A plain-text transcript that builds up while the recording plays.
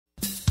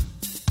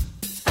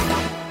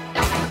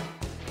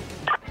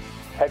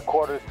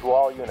Headquarters to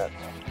all units.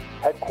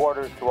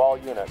 Headquarters to all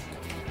units.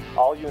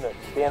 All units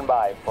stand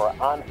by for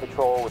On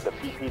Patrol with the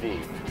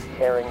PPD,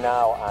 airing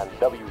now on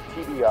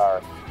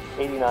WTBR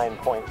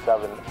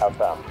 89.7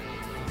 FM.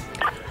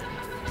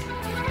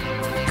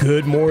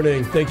 Good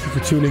morning. Thank you for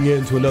tuning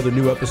in to another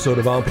new episode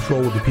of On Patrol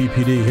with the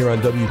PPD here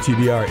on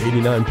WTBR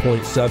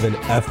 89.7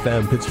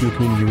 FM, Pittsfield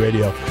Community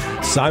Radio,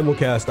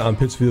 simulcast on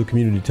Pittsfield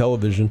Community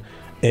Television,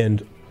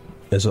 and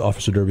as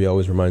Officer Derby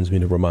always reminds me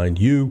to remind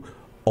you,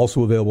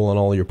 also available on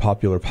all your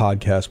popular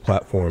podcast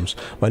platforms.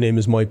 My name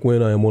is Mike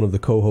Wynn. I am one of the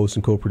co-hosts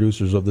and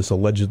co-producers of this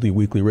allegedly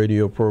weekly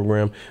radio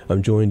program.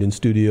 I'm joined in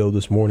studio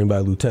this morning by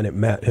Lieutenant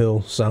Matt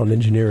Hill, sound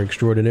engineer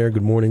extraordinaire.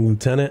 Good morning,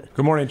 Lieutenant.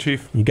 Good morning,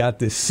 Chief. You got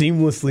this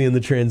seamlessly in the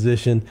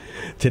transition.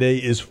 Today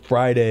is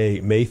Friday,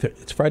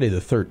 it's Friday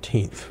the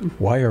 13th.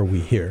 Why are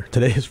we here?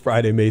 Today is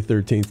Friday, May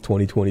 13th,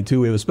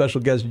 2022. We have a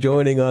special guest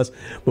joining us,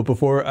 but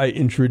before I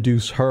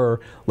introduce her,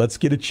 let's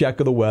get a check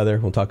of the weather.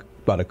 We'll talk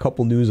about a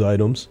couple news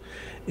items,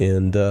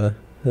 and then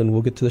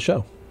we'll get to the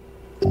show.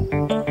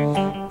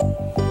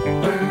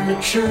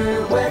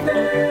 Berkshire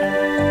weather.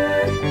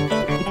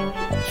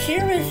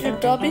 Here is your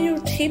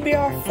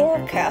WTBR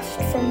forecast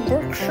from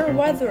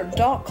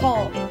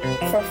BerkshireWeather.com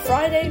for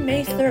Friday,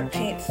 May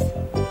 13th.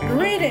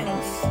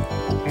 Greetings!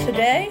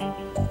 Today,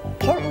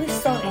 partly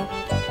sunny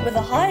with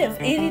a high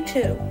of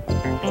 82.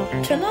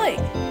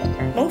 Tonight,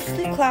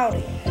 mostly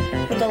cloudy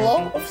with a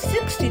low of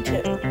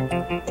 62.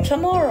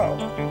 Tomorrow,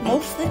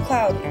 mostly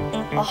cloudy,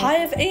 a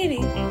high of 80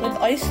 with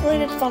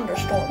isolated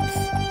thunderstorms.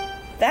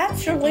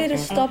 That's your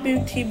latest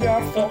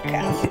WTBR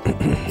forecast.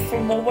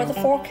 For more weather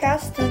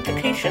forecast and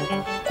indication,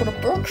 go to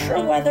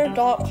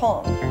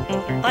BerkshireWeather.com.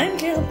 I'm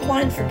Caleb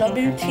Klein for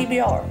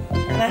WTBR,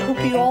 and I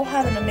hope you all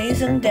have an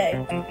amazing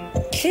day.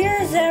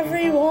 Cheers,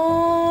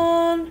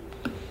 everyone!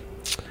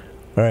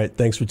 All right,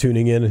 thanks for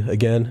tuning in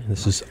again.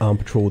 This is On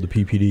Patrol with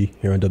the PPD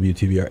here on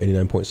WTBR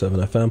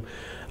 89.7 FM.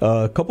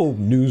 A couple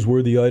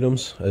newsworthy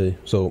items.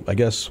 So I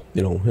guess,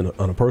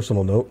 on a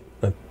personal note,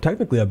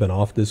 technically I've been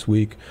off this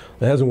week.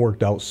 It hasn't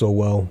worked out so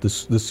well.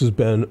 This has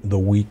been the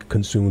week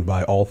consumed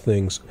by all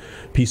things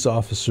Peace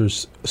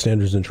Officers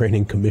Standards and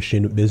Training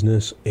Commission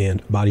business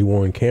and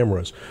body-worn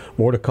cameras.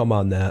 More to come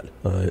on that.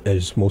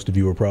 As most of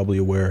you are probably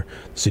aware,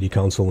 the City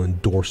Council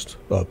endorsed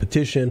a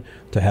petition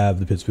to have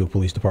the Pittsfield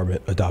Police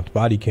Department adopt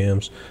body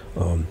cams.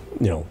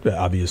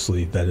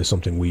 Obviously that is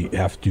something we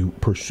have to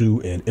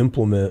pursue and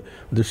implement.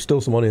 There's still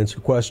some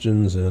unanswered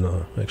questions, and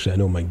actually I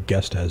know my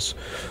guest has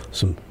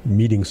some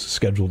meetings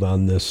scheduled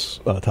on this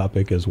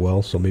topic as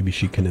well, so maybe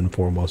she can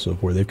inform us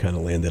of where they've kind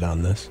of landed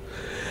on this.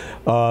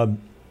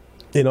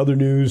 In other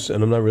news,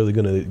 and I'm not really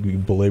going to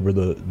belabor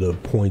the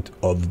point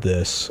of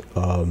this,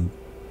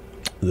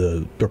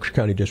 the Berkshire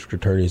County District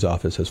Attorney's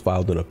Office has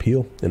filed an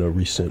appeal in a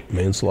recent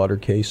manslaughter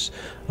case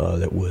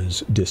that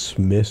was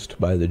dismissed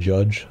by the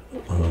judge.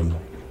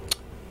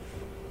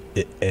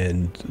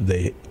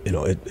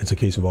 It's a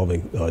case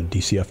involving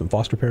DCF and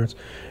foster parents,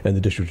 and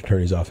the District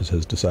Attorney's Office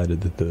has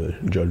decided that the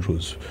judge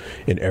was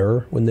in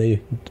error when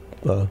they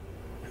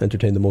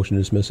entertained the motion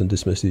to dismiss and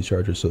dismiss these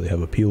charges, so they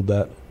have appealed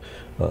that.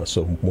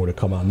 So more to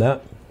come on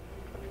that.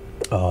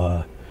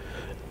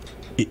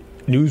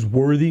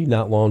 Newsworthy,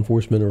 not law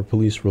enforcement or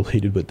police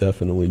related, but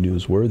definitely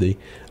newsworthy.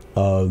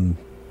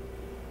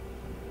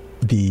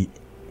 The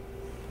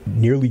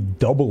nearly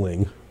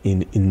doubling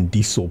in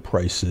diesel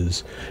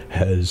prices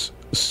has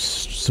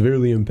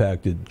severely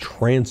impacted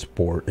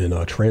transport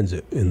and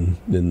transit in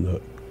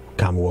the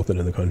Commonwealth and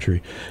in the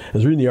country. I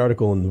was reading the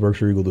article in the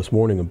Berkshire Eagle this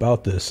morning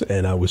about this,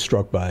 and I was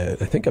struck by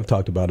it. I think I've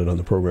talked about it on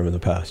the program in the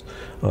past.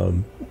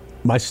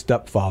 My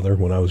stepfather,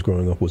 when I was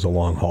growing up, was a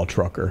long-haul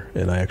trucker,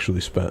 and I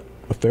actually spent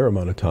a fair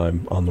amount of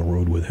time on the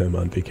road with him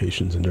on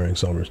vacations and during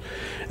summers.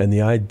 And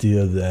the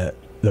idea that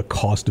the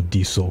cost of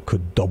diesel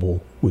could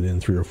double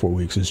within 3 or 4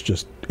 weeks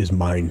is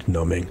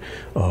mind-numbing.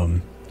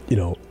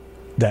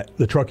 That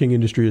the trucking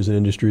industry is an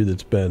industry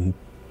that's been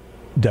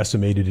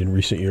decimated in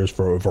recent years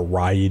for a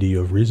variety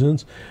of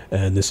reasons,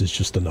 and this is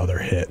just another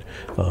hit.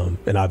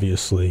 And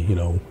obviously,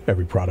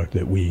 every product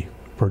that we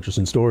purchase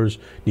in stores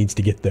needs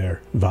to get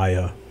there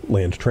via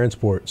land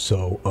transport,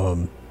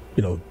 so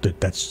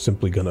that's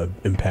simply going to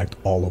impact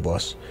all of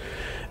us.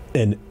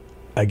 And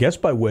I guess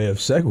by way of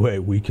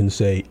segue, we can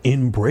say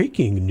in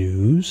breaking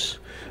news.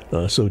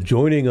 So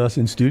joining us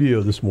in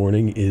studio this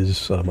morning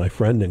is my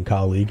friend and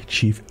colleague,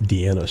 Chief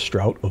Deanna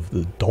Strout of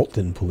the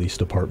Dalton Police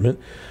Department.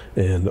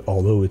 And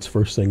although it's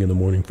first thing in the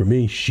morning for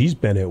me, she's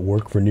been at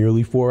work for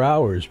nearly 4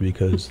 hours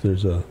because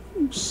there's a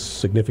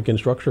significant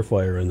structure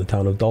fire in the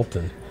town of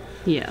Dalton.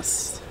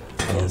 Yes.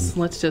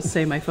 Let's just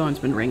say my phone's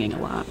been ringing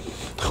a lot.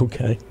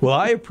 Okay. Well,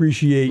 I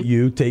appreciate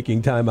you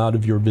taking time out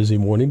of your busy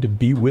morning to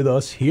be with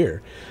us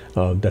here.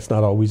 That's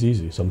not always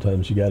easy.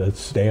 Sometimes you got to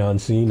stay on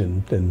scene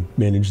and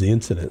manage the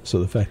incident. So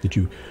the fact that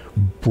you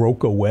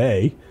broke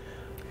away,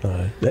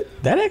 that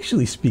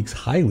actually speaks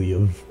highly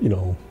of,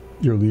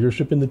 your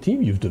leadership in the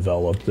team you've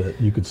developed,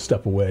 that you could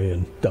step away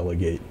and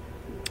delegate.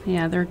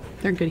 Yeah, they're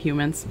good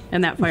humans.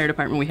 And that fire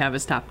department we have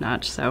is top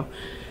notch, so.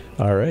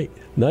 All right.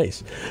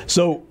 Nice.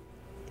 So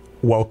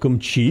welcome,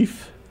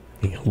 Chief.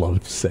 I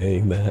love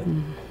saying that.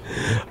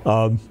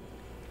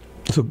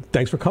 So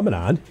thanks for coming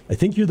on. I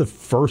think you're the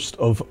first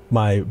of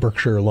my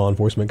Berkshire Law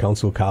Enforcement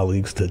Council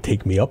colleagues to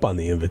take me up on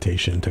the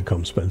invitation to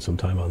come spend some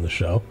time on the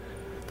show.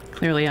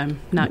 Clearly,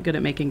 I'm not good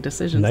at making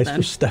decisions. Nice then.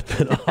 for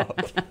stepping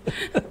up.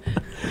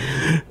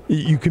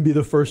 You can be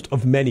the first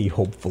of many,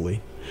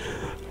 hopefully.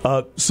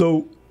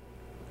 So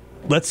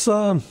let's...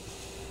 I'm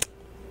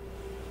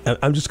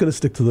just going to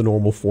stick to the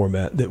normal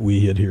format that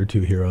we adhere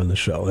to here on the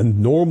show. And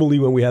normally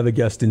when we have a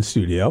guest in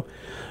studio,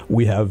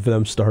 we have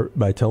them start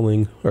by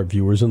telling our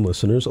viewers and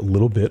listeners a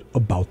little bit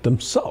about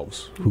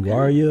themselves. Okay. Who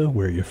are you?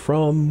 Where are you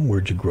from?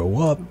 Where'd you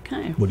grow up?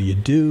 Okay. What do you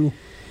do?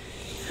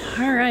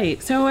 All right.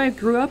 So I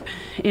grew up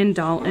in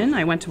Dalton.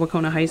 I went to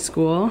Wacona High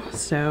School.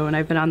 And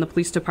I've been on the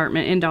police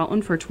department in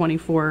Dalton for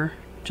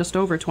just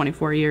over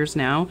 24 years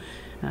now.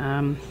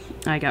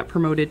 I got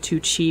promoted to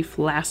chief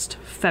last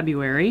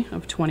February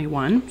of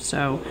 21,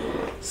 so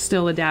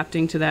still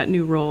adapting to that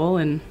new role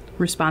and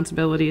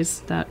responsibilities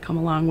that come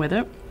along with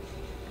it.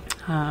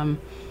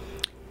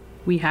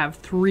 We have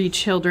 3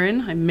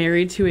 children. I'm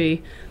married to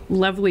a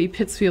lovely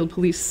Pittsfield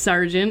police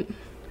sergeant.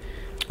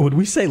 Would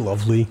we say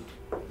lovely?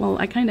 Well,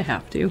 I kind of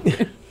have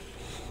to.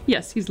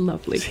 Yes, he's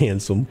lovely. He's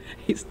handsome.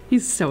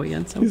 He's so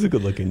handsome. He's a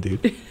good-looking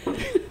dude.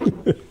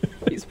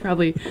 He's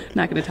probably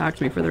not going to talk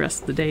to me for the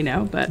rest of the day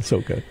now, but it's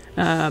okay.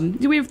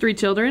 We have 3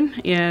 children,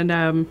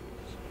 and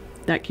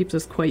that keeps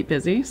us quite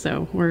busy.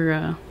 So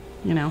we're,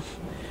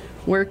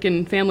 work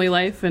and family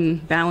life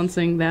and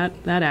balancing that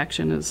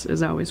action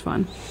is always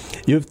fun.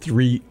 You have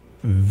 3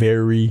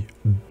 very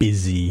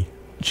busy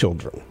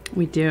children.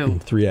 We do.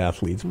 And 3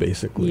 athletes,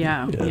 basically.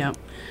 Yeah.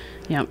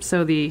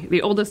 So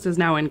the oldest is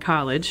now in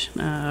college,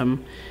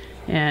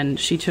 and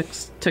she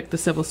took the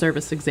civil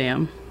service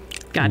exam.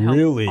 God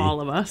help all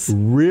of us.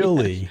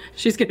 Really? Yeah.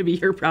 She's going to be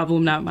your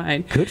problem, not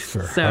mine. Good for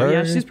her. So,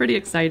 yeah, she's pretty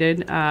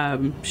excited.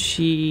 How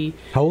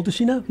old is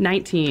she now?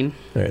 19.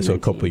 All right, so a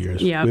couple of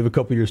years. Yeah. We have a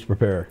couple of years to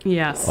prepare.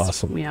 Yes.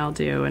 Awesome. We all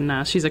do.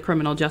 And she's a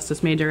criminal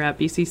justice major at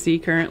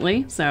BCC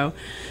currently. So,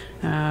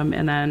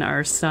 and then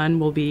our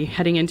son will be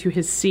heading into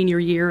his senior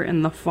year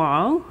in the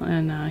fall,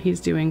 and he's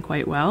doing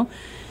quite well.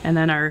 And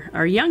then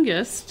our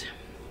youngest,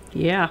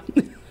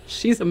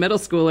 she's a middle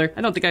schooler.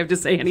 I don't think I have to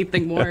say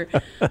anything more.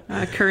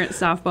 Current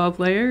softball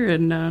player,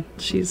 and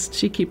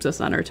she keeps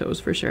us on our toes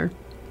for sure.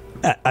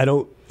 I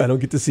don't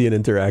get to see and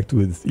interact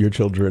with your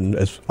children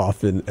as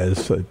often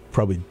as I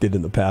probably did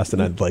in the past,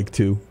 and I'd like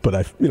to. But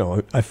I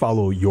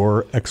follow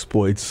your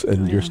exploits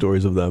and your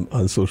stories of them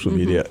on social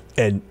media,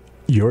 and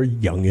your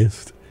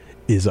youngest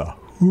is a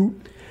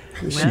hoot.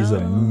 She's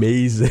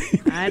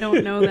amazing. I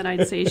don't know that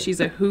I'd say she's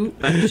a hoot,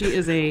 but she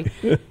is a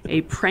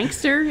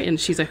prankster, and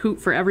she's a hoot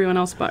for everyone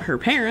else but her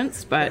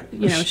parents. But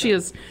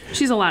she's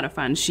a lot of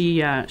fun. She's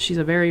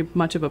a very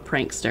much of a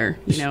prankster.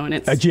 And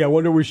it's gee, I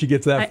wonder where she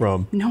gets that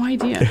from. No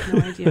idea.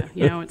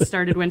 It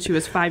started when she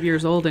was 5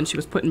 years old, and she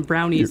was putting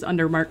brownies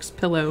under Mark's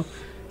pillow.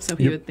 So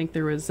he would think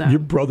there was... your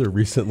brother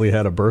recently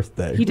had a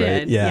birthday, He right?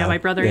 did. Yeah, my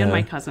brother and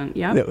my cousin.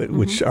 Yeah.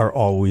 Which are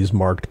always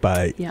marked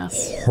by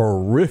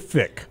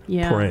horrific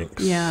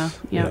pranks. Yeah.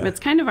 It's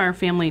kind of our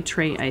family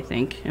trait, I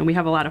think. And we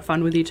have a lot of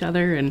fun with each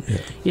other. And,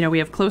 we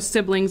have close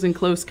siblings and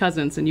close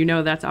cousins. And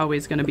that's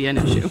always going to be an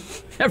issue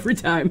every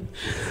time.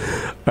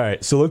 All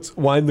right. So let's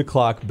wind the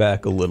clock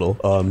back a little.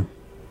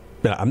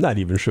 I'm not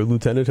even sure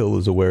Lieutenant Hill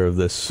is aware of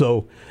this.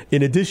 So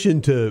in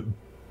addition to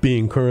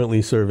being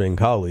currently serving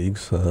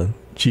colleagues...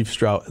 Chief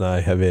Strout and I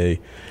have a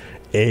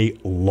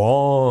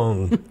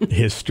long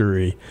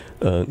history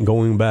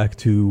going back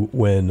to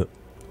when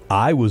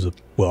I was a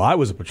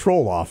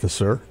patrol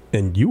officer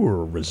and you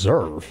were a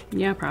reserve.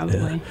 Yeah,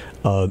 probably.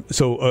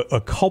 So a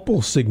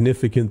couple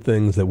significant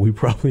things that we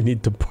probably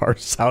need to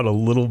parse out a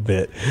little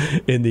bit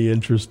in the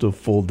interest of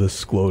full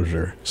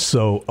disclosure.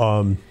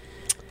 So,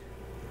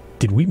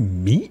 did we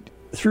meet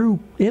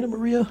through Anna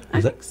Maria?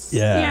 I think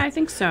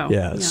so.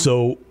 Yeah.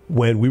 So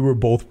when we were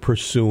both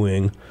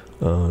pursuing.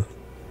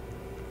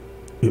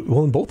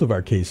 In both of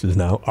our cases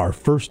now, our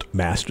first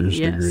master's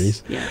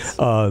degrees. Yes.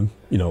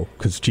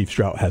 Because Chief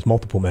Strout has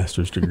multiple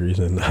master's degrees,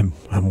 and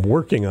I'm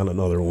working on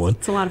another one.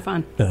 It's a lot of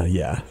fun.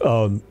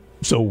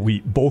 So we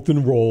both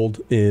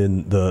enrolled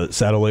in the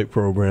satellite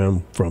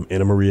program from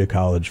Anna Maria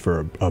College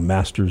for a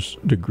master's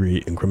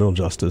degree in criminal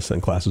justice,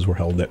 and classes were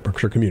held at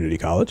Berkshire Community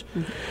College.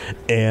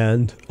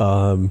 And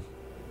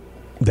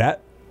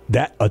that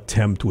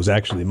attempt was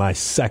actually my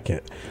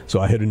second.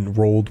 So I had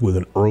enrolled with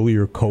an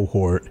earlier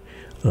cohort.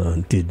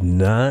 Did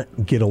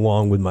not get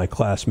along with my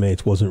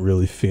classmates, wasn't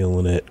really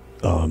feeling it,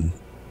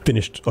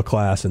 finished a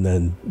class and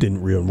then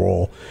didn't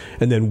re-enroll,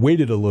 and then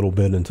waited a little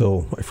bit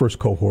until my first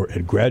cohort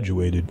had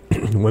graduated,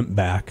 went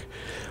back,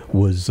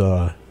 was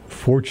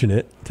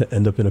fortunate to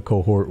end up in a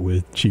cohort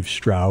with Chief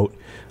Strout,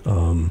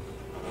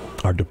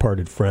 our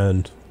departed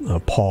friend,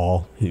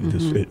 Paul.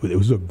 It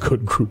was a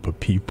good group of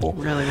people.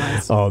 It really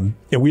was. And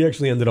we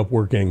actually ended up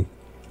working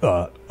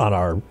on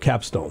our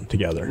capstone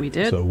together. We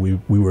did. So we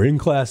were in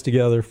class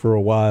together for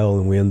a while,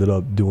 and we ended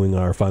up doing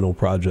our final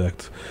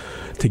project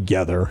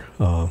together.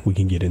 We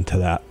can get into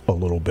that a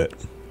little bit.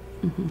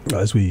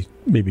 as we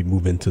maybe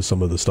move into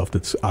some of the stuff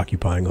that's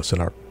occupying us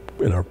in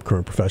our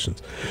current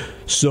professions.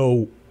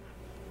 So,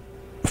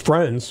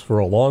 friends for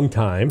a long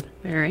time.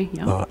 Very,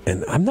 yeah.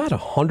 And I'm not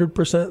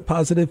 100%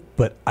 positive,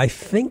 but I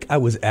think I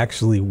was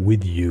actually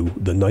with you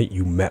the night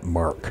you met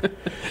Mark.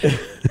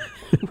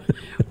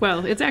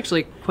 Well, it's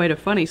actually quite a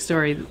funny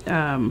story.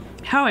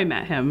 How I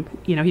met him,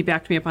 he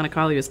backed me up on a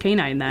call. He was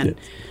canine then.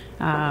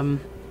 Yeah.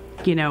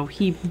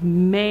 He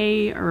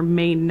may or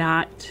may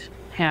not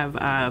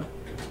have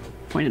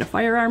pointed a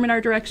firearm in our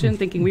direction,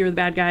 thinking we were the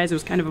bad guys. It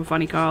was kind of a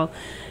funny call.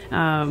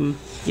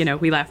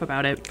 We laugh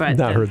about it. But I've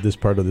not heard this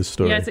part of this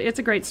story. Yeah, it's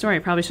a great story. I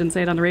probably shouldn't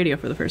say it on the radio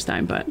for the first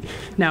time, but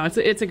no,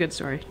 it's a good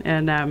story.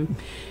 And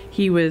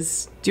he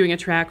was doing a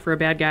track for a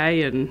bad guy,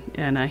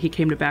 and he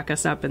came to back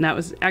us up. And that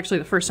was actually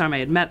the first time I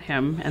had met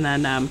him. And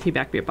then he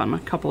backed me up on a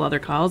couple other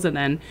calls. And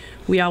then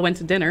we all went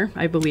to dinner,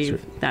 I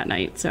believe, that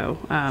night. So,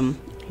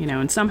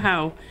 and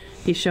somehow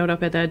he showed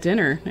up at that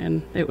dinner,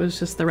 and it was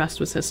just the rest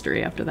was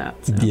history after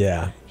that. So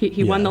Yeah.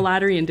 He won the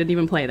lottery and didn't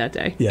even play that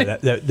day. Yeah,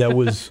 that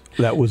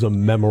was a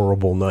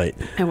memorable night.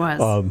 It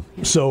was.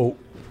 So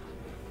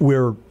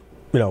we're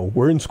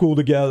in school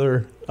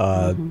together.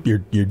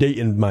 You're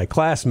dating my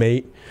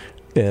classmate,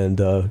 and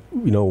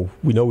we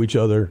know each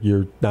other.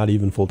 You're not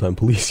even full-time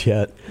police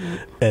yet,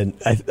 and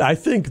I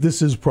think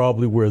this is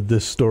probably where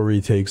this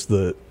story takes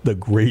the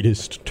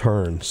greatest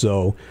turn.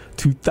 So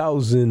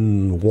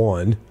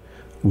 2001,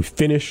 we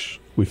finish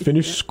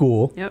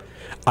school. Yep.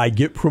 I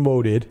get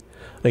promoted.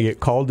 I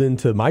get called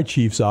into my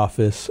chief's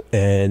office,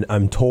 and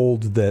I'm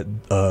told that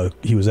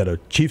he was at a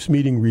chief's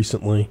meeting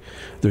recently.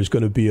 There's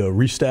going to be a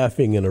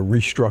restaffing and a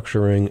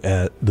restructuring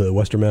at the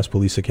Western Mass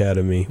Police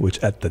Academy, which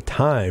at the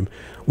time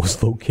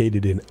was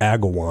located in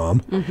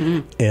Agawam.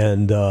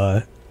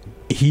 And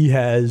he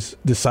has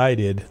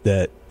decided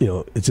that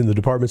it's in the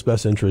department's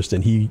best interest,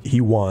 and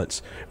he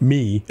wants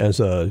me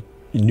as a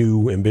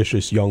new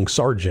ambitious young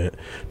sergeant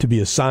to be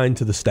assigned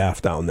to the staff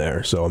down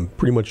there. So I'm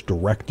pretty much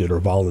directed or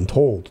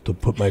voluntold to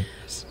put my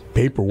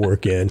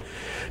paperwork in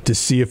to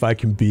see if I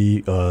can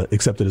be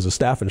accepted as a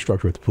staff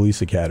instructor at the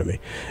police academy.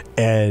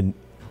 And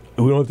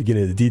we don't have to get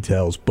into the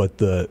details, but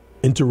the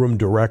interim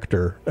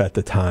director at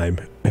the time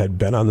had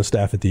been on the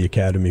staff at the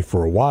academy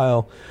for a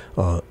while.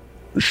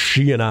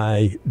 She and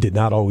I did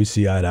not always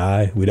see eye to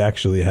eye. We'd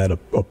actually had a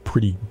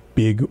pretty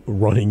big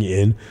running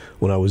in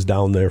when I was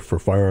down there for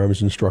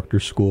firearms instructor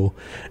school,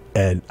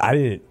 and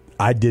I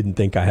didn't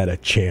think I had a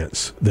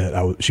chance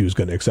that she was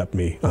going to accept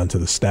me onto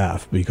the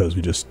staff because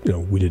we just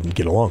we didn't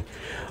get along.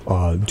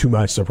 To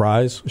my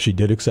surprise, she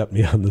did accept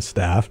me on the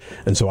staff,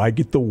 and so I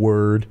get the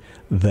word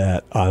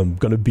that I'm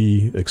going to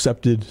be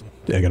accepted.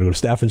 I got to go to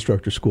staff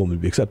instructor school. I'm going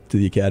to be accepted to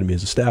the academy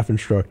as a staff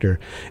instructor,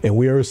 and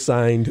we are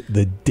assigned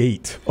the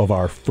date of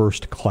our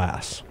first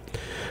class.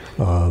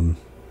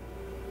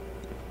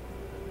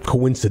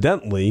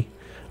 Coincidentally,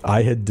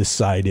 I had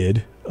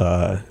decided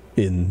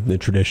in the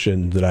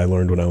tradition that I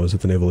learned when I was at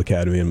the Naval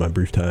Academy in my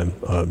brief time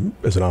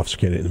as an officer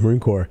candidate in the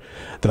Marine Corps,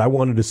 that I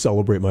wanted to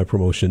celebrate my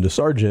promotion to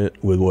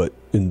sergeant with what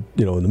in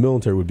the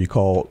military would be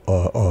called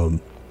a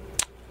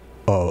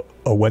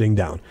wedding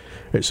down.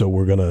 Right, so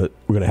we're gonna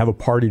have a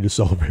party to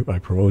celebrate my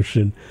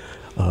promotion.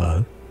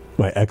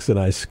 My ex and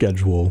I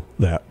schedule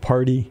that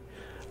party.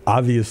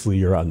 Obviously,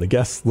 you're on the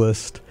guest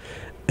list.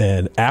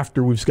 And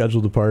after we've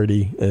scheduled the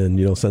party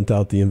and sent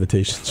out the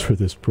invitations for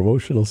this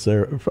promotional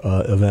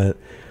event,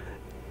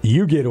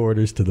 you get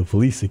orders to the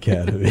police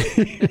academy.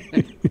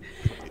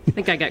 I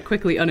think I got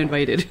quickly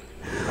uninvited.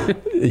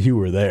 You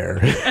were there.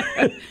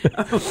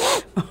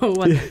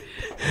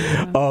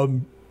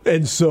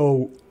 And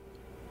so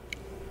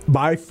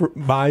my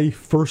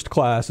first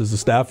class as a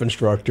staff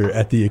instructor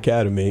at the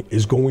academy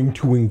is going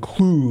to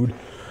include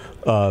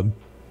a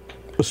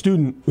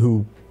student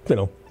who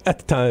at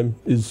the time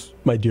is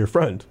my dear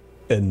friend.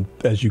 And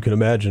as you can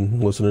imagine,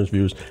 listeners,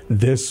 viewers,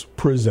 this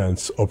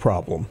presents a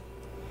problem.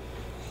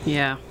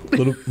 Yeah.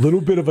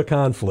 Little bit of a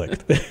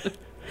conflict.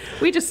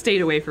 We just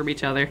stayed away from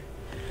each other.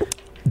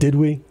 Did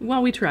we?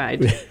 Well, we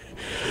tried.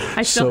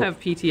 I still have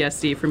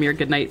PTSD from your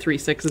goodnight 3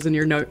 6s in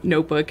your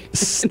notebook.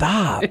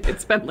 Stop.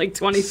 It's been like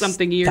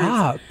 20-something years.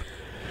 Stop.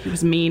 He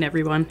was mean,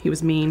 everyone. He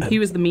was mean. He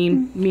was the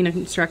mean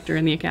instructor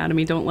in the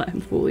academy. Don't let him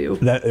fool you.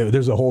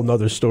 There's a whole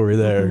nother story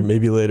there,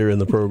 maybe later in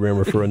the program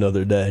or for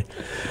another day.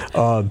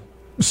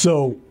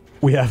 So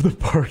we have the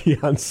party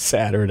on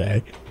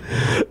Saturday.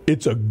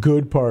 It's a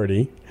good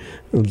party.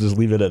 I'll just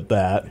leave it at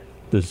that.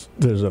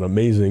 There's an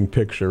amazing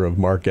picture of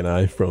Mark and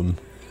I from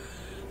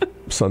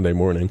Sunday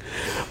morning.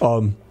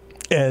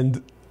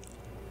 And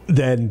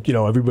then,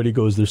 everybody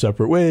goes their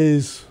separate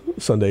ways.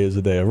 Sunday is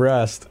a day of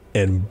rest.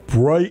 And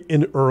bright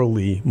and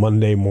early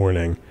Monday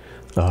morning,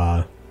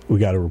 we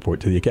got to report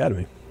to the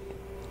academy.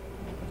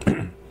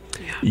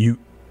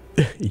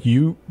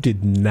 You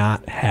did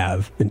not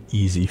have an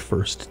easy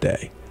first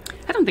day.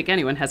 I don't think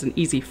anyone has an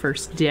easy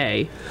first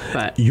day,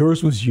 but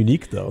yours was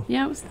unique, though.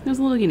 Yeah, it was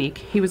a little unique.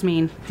 He was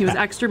mean. He was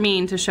extra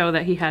mean to show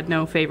that he had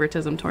no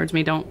favoritism towards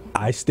me.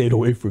 I stayed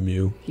away from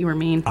you. You were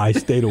mean. I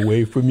stayed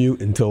away from you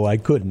until I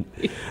couldn't.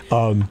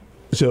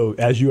 So,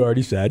 as you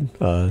already said,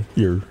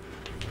 you're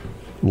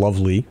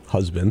lovely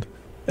husband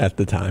at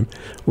the time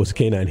was a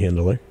canine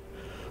handler.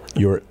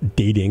 You're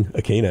dating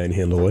a canine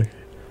handler.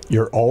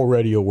 You're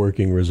already a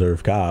working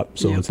reserve cop,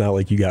 so it's not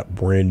like you got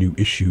brand new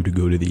issue to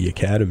go to the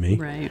academy.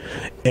 Right.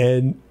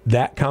 And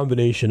that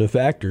combination of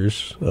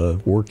factors,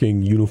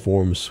 working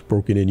uniforms,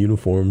 broken in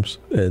uniforms,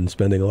 and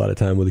spending a lot of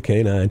time with a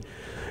canine,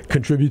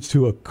 contributes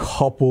to a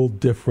couple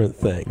different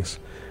things.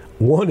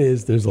 One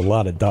is there's a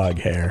lot of dog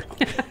hair.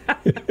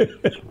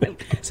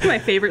 It's my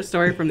favorite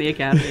story from the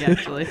academy,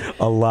 actually.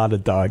 A lot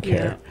of dog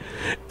hair.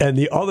 And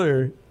the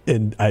other,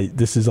 and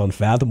this is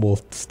unfathomable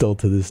still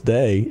to this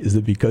day, is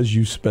that because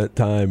you spent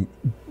time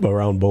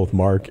around both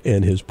Mark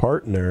and his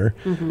partner,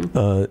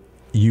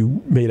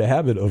 you made a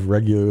habit of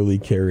regularly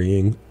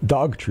carrying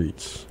dog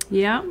treats.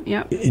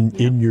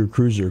 In your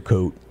cruiser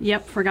coat.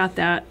 Yep, forgot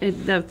that.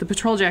 The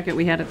patrol jacket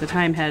we had at the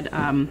time had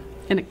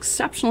an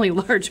exceptionally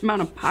large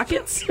amount of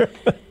pockets.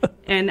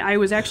 And I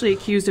was actually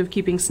accused of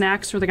keeping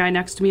snacks for the guy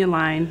next to me in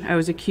line. I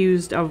was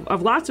accused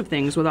of lots of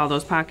things with all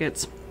those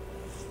pockets.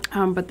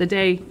 But the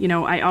day,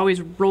 I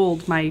always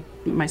rolled my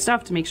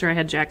stuff to make sure I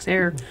had Jack's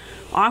hair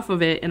off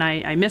of it, and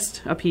I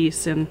missed a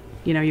piece, and,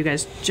 you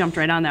guys jumped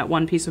right on that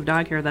one piece of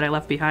dog hair that I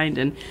left behind,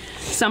 and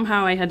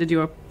somehow I had to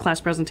do a class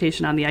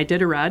presentation on the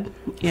Iditarod,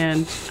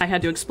 and I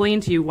had to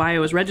explain to you why I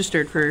was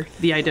registered for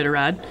the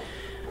Iditarod.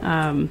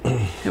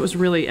 It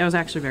was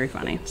actually very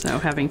funny. So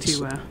having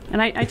to,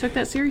 and I took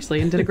that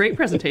seriously and did a great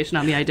presentation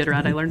on the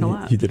Iditarod. I learned a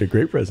lot. You did a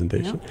great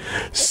presentation.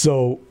 Yep.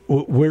 So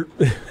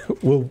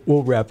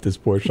we'll wrap this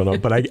portion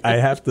up, but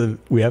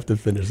we have to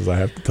finish this. I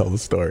have to tell the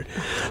story.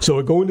 So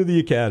we're going to the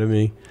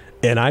academy,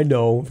 and I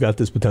know we've got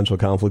this potential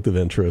conflict of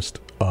interest.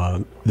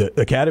 The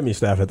academy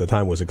staff at the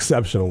time was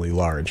exceptionally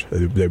large.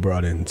 They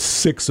brought in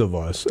 6 of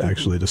us,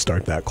 actually, to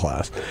start that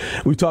class.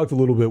 We talked a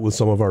little bit with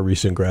some of our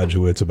recent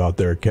graduates about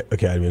their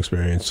academy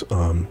experience.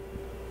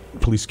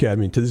 Police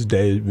academy to this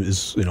day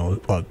is,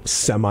 a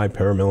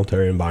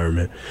semi-paramilitary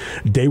environment.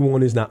 Day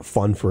one is not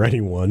fun for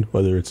anyone,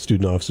 whether it's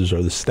student officers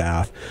or the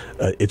staff.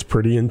 It's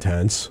pretty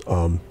intense.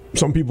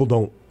 Some people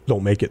don't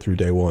make it through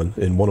day one.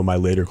 In one of my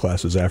later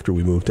classes after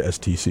we moved to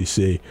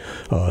STCC,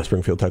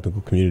 Springfield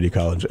Technical Community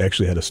College, I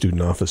actually had a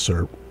student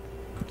officer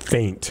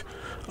faint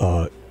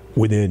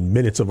within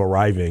minutes of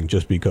arriving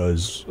just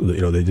because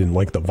they didn't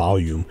like the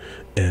volume,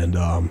 and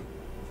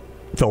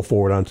fell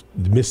forward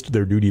missed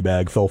their duty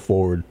bag, fell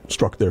forward,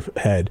 struck their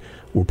head,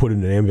 were put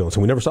in an ambulance,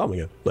 and we never saw them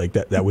again. Like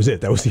that was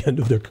it. That was the end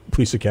of their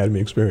police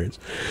academy experience.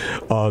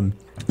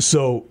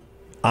 So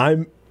at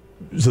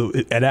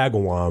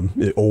Agawam,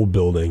 the old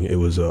building, it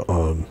was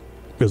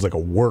like a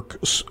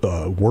works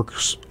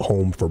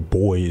home for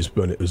boys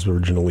when it was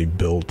originally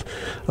built.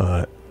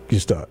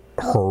 Just a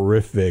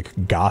horrific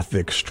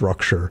Gothic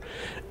structure,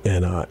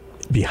 and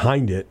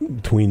behind it,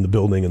 between the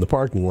building and the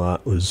parking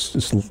lot, was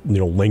this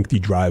lengthy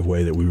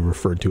driveway that we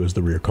referred to as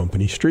the rear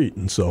company street.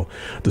 And so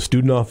the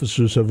student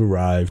officers have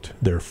arrived.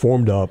 They're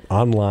formed up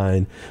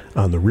online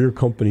on the rear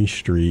company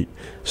street.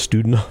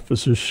 Student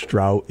officer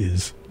Strout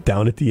is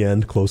down at the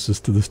end,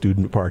 closest to the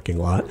student parking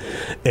lot.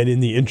 And in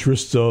the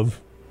interests of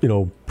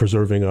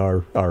preserving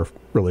our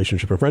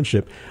relationship and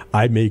friendship,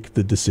 I make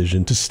the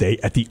decision to stay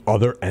at the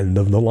other end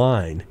of the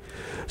line.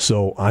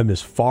 So I'm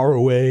as far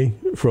away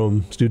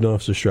from student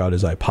officer Stroud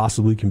as I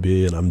possibly can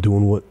be, and I'm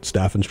doing what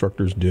staff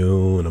instructors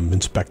do, and I'm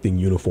inspecting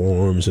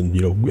uniforms and,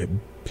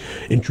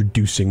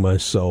 introducing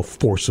myself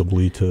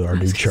forcibly to our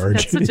new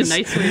charges. That's such a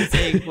nice way of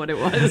saying what it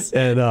was.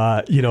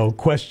 And,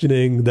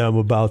 questioning them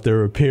about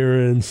their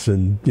appearance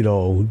and,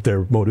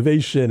 their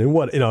motivation and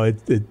what,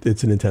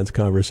 it's an intense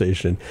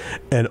conversation.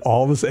 And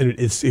all of a sudden,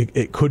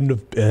 it couldn't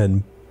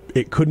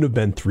have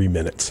been 3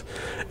 minutes.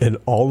 And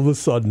all of a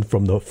sudden,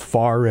 from the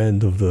far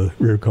end of the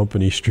rear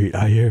company street,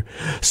 I hear,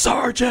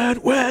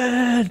 "Sergeant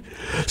Wynn!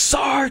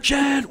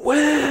 Sergeant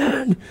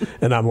Wynn!"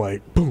 And I'm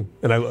like, boom.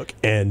 And I look,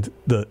 and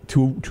the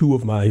two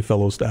of my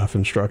fellow staff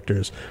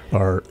instructors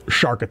are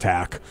shark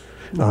attack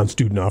on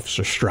student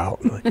officer Strout.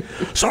 I'm like,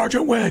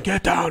 "Sergeant Wynn,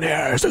 get down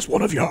here. Is this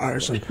one of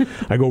yours?" And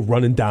I go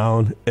running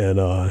down,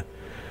 and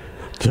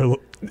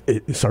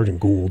Sergeant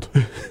Gould.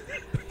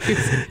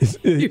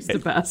 He's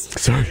the best.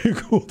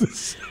 Sergeant Gould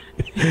is,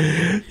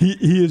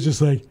 he is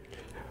just like,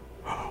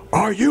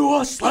 "Are you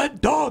a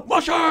sled dog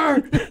musher?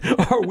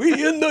 Are we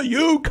in the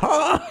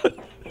Yukon?"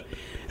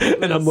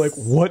 And I'm like,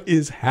 "What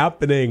is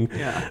happening?"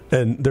 Yeah.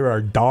 And there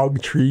are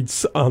dog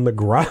treats on the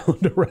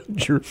ground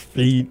around your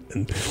feet,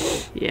 and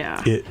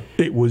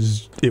it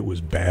was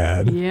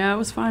bad. Yeah, it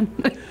was fun.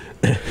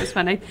 It was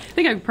fun. I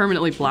think I've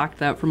permanently blocked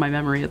that from my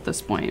memory at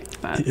this point.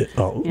 But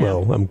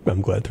well,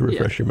 I'm glad to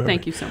refresh your memory.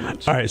 Thank you so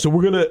much. All right, so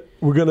we're gonna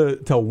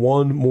tell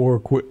we're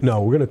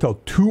gonna tell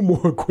 2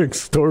 more quick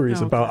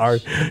stories about our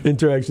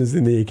interactions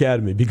in the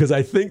academy, because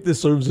I think this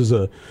serves as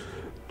a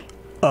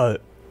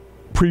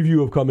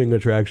preview of coming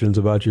attractions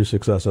about your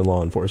success in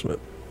law enforcement.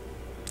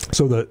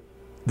 So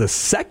the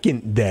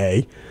second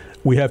day,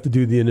 we have to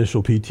do the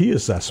initial PT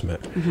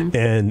assessment.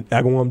 And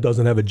Agawam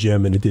doesn't have a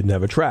gym, and it didn't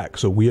have a track.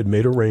 So we had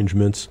made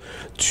arrangements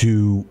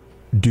to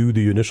do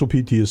the initial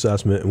PT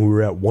assessment, and we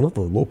were at one of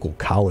the local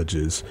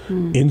colleges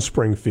in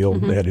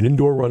Springfield. They had an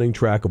indoor running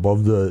track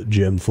above the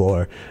gym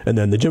floor, and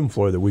then the gym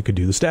floor that we could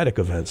do the static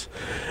events.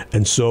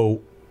 And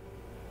so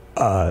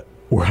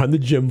we're on the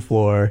gym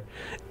floor,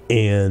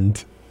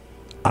 and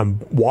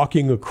I'm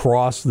walking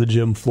across the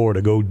gym floor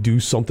to go do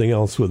something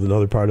else with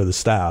another part of the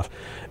staff,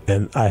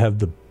 and I have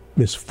the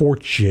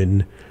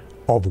misfortune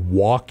of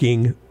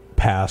walking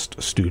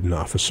past Student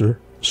Officer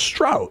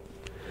Strout.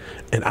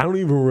 And I don't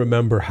even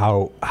remember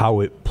how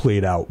it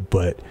played out,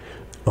 but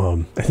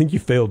I think you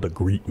failed to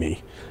greet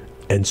me.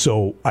 And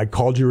so I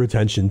called your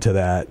attention to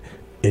that,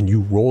 and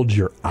you rolled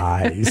your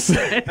eyes.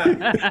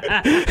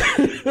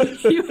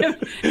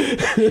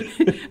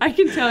 I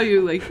can tell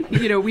you,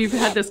 we've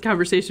had this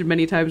conversation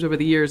many times over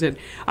the years, and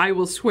I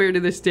will swear to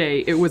this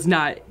day it was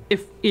not,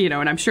 and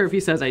I'm sure if he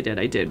says I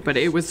did, but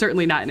it was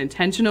certainly not an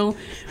intentional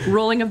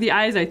rolling of the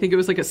eyes. I think it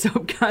was like a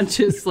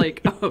subconscious,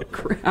 oh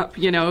crap,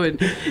 and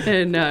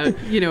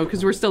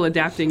because we're still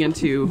adapting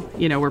into,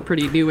 we're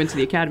pretty new into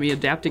the academy,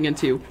 adapting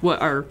into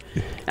what our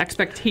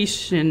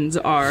expectations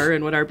are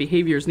and what our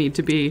behaviors need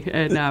to be,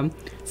 and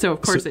so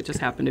of course it just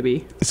happened to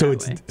be. So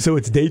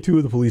it's day 2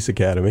 of the police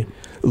academy.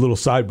 A little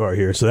sidebar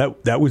here. So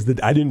that was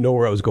I didn't know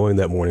where I was going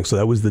that morning. So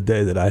that was the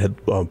day that I had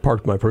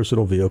parked my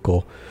personal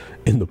vehicle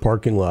in the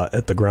parking lot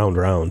at the ground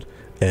round,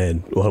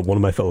 and one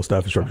of my fellow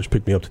staff instructors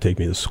picked me up to take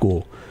me to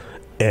school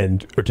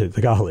or to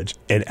the college.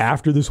 And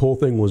after this whole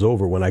thing was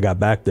over, when I got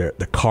back there,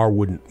 my car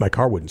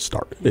wouldn't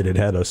start. It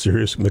had a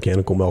serious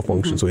mechanical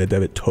malfunction, so we had to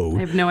have it towed. I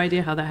have no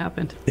idea how that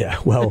happened. Yeah,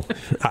 well,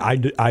 I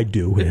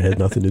do. It had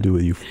nothing to do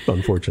with you,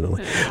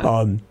 unfortunately.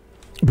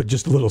 But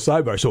just a little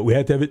sidebar. So we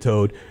had to have it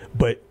towed,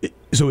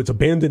 so it's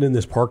abandoned in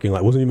this parking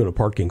lot. It wasn't even a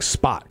parking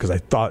spot because I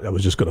thought I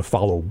was just going to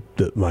follow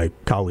my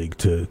colleague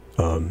to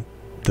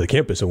the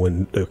campus, and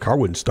when the car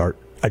wouldn't start,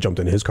 I jumped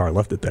into his car and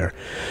left it there.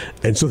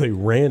 And so they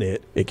ran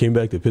it. It came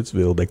back to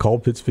Pittsfield. They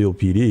called Pittsfield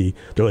PD.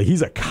 They're like,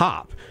 he's a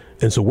cop.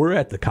 And so we're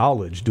at the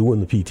college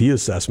doing the PT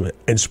assessment,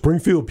 and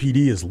Springfield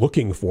PD is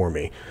looking for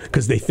me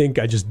because they think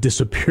I just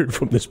disappeared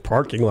from this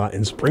parking lot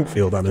in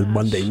Springfield on a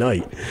Monday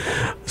night.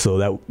 So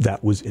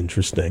that was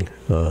interesting.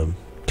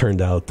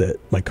 Turned out that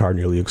my car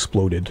nearly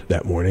exploded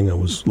that morning. I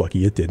was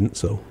lucky it didn't,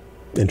 so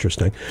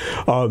interesting.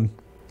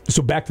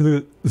 So back to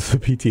the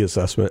PT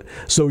assessment.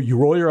 So you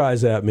roll your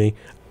eyes at me.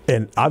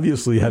 And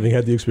obviously, having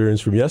had the experience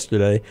from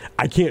yesterday,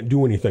 I can't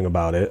do anything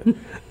about it.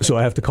 So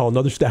I have to call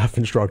another staff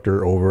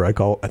instructor over. I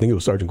think it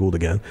was Sergeant Gould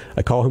again.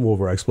 I call him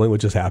over. I explain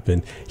what just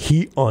happened.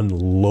 He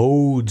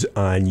unloads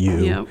on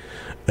you.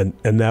 Yep.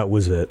 And that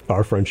was it.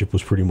 Our friendship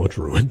was pretty much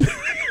ruined.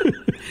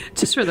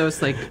 Just for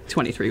those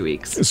 23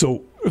 weeks.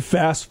 So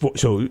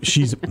so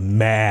she's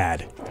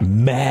mad.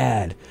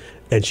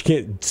 And she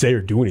can't say or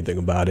do anything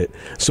about it.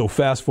 So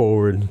fast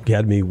forward,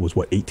 Academy was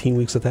 18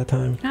 weeks at that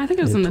time? I think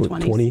it was in the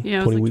 20s. 20,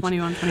 yeah, it was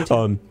 21,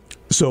 22.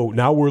 So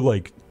now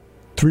we're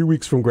 3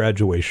 weeks from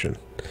graduation,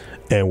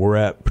 and we're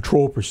at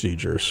patrol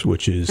procedures,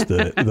 which is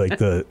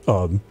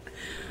the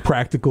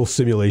practical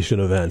simulation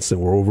events, and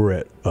we're over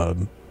at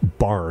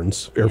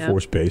Barnes Air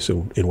Force Base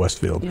in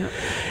Westfield. Yep.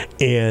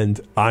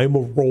 And I'm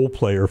a role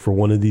player for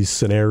one of these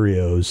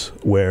scenarios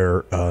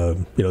where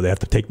they have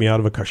to take me out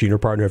of a car. She and her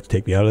partner have to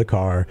take me out of the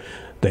car.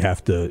 They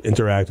have to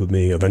interact with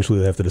me. Eventually,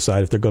 they have to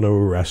decide if they're going to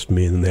arrest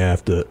me, and then they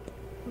have to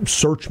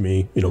search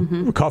me,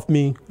 cuff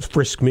me,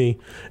 frisk me,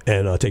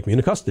 and take me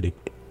into custody.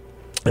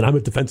 And I'm a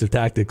defensive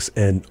tactics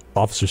and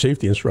officer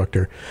safety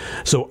instructor,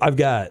 so I've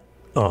got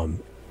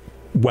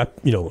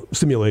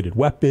simulated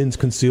weapons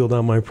concealed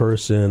on my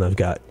person. I've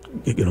got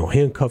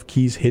handcuff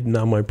keys hidden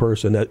on my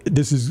person.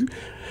 This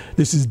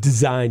is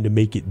designed to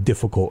make it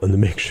difficult and to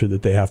make sure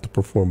that they have to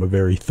perform a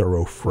very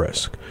thorough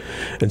frisk.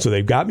 And so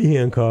they've got me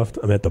handcuffed.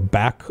 I'm at the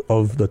back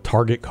of the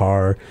target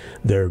car.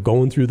 They're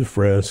going through the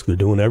frisk. They're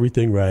doing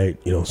everything right,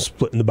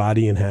 splitting the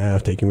body in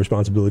half, taking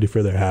responsibility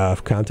for their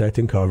half, contact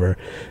and cover.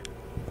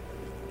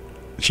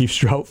 Chief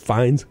Strout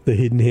finds the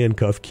hidden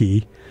handcuff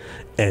key,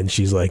 and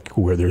she's like,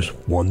 where there's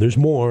one, there's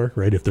more,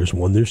 right? If there's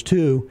one, there's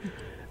two.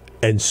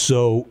 And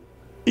so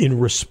in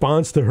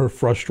response to her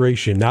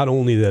frustration, not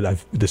only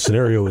that the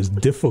scenario is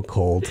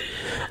difficult,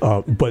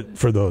 but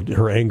for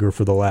her anger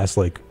for the last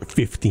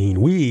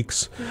 18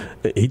 weeks,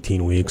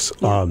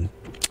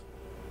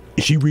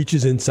 she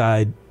reaches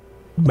inside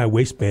my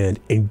waistband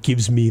and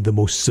gives me the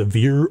most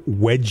severe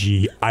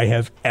wedgie I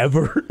have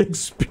ever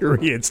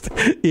experienced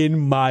in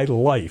my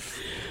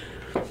life.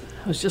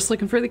 I was just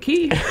looking for the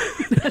key.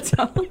 That's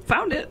how I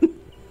found it.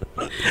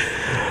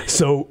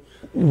 So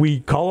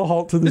we call a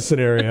halt to the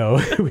scenario.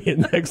 We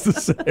index the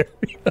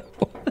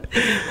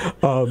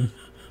scenario.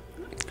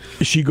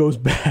 She goes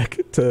back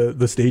to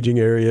the staging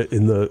area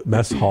in the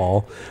mess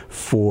hall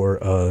for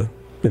her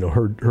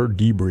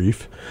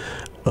debrief.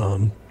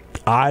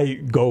 I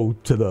go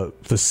to the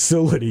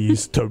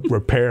facilities to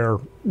repair,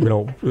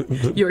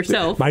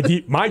 yourself. my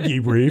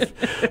debrief.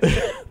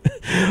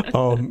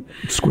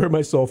 Square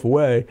myself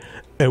away,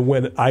 and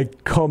when I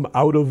come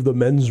out of the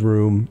men's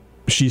room,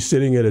 she's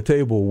sitting at a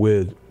table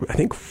with, I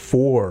think,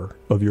 4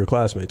 of your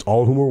classmates,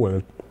 all of whom are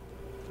women,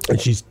 and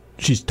she's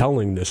she's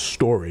telling this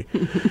story,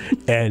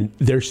 and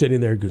they're sitting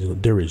there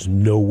going, there is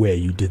no way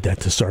you did that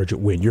to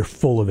Sergeant Wynn. You're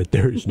full of it.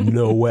 There is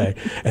no way.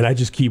 And I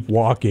just keep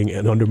walking,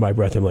 and under my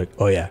breath, I'm like,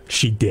 oh, yeah,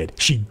 she did.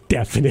 She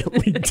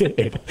definitely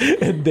did.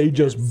 And they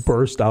just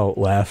burst out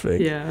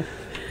laughing. Yeah.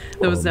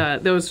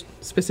 Those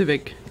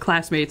specific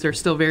classmates are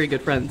still very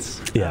good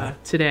friends. Yeah.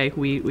 Today,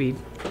 we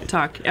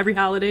talk every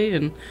holiday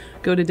and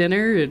go to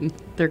dinner, and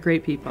they're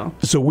great people.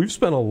 So we've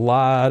spent a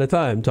lot of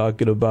time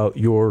talking about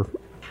your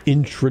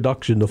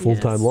introduction to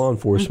full-time Yes. law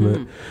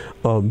enforcement,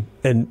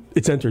 and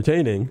it's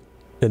entertaining,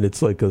 and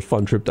it's like a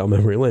fun trip down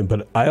memory lane.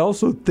 But I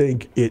also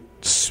think it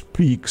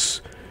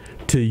speaks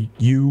to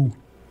you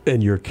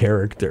and your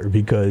character,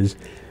 because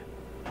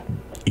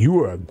you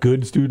were a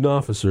good student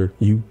officer.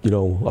 You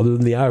know, other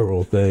than the eye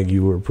roll thing,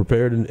 you were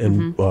prepared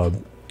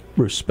and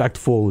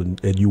respectful,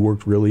 and you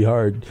worked really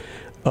hard.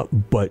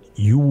 But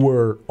you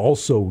were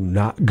also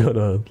not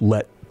gonna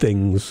let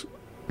things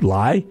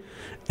lie,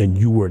 and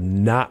you were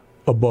not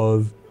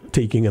above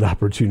taking an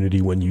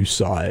opportunity when you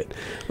saw it.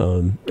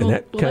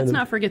 Let's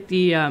not forget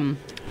the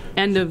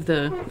end of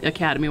the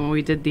academy when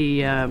we did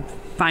the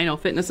final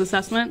fitness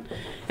assessment,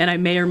 and I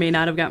may or may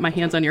not have got my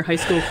hands on your high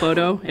school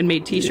photo and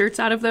made T-shirts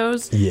out of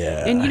those.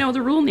 Yeah. And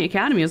the rule in the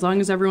academy, as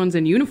long as everyone's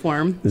in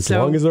uniform, as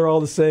long as they're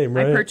all the same,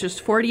 right? I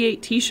purchased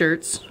 48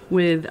 T-shirts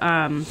with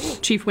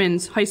Chief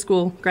Wynn's high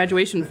school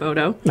graduation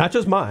photo. Not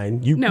just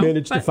mine. You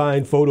managed to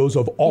find photos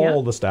of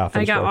all the staff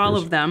I instructors. got all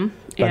of them.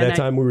 By that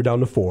time, we were down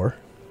to 4.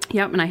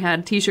 Yep, and I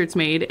had T-shirts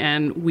made,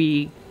 and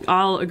we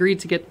all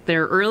agreed to get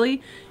there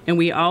early, and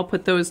we all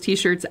put those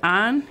T-shirts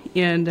on,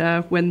 and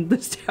when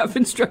the staff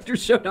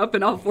instructors showed up,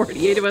 and all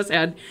 48 of us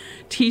had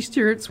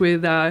T-shirts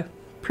with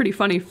pretty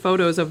funny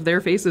photos of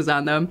their faces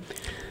on them.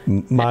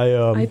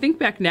 I think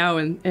back now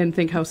and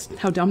think how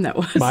dumb that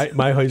was.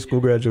 My high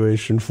school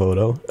graduation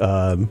photo,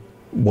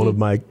 one of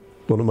my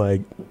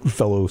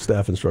fellow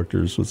staff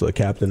instructors was a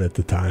captain at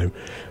the time.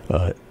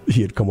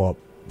 He had come up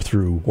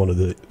through one of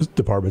the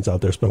departments out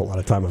there, spent a lot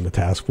of time on the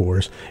task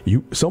force.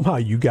 You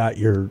got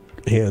your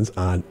hands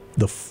on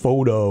the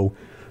photo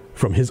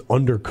from his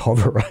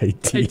undercover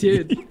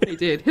ID. I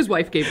did. His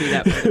wife gave me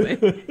that, by the way.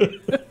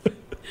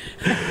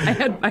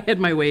 I had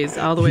my ways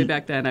all the way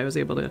back then. I was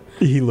able to.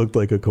 He looked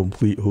like a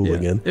complete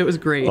hooligan. Yeah, it was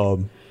great.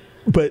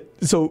 But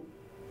so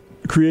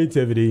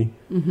creativity,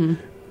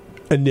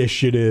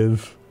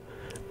 initiative,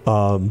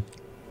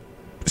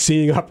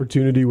 seeing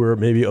opportunity where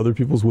maybe other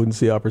people's wouldn't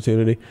see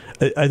opportunity.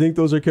 I think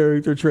those are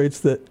character traits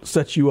that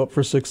set you up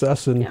for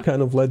success and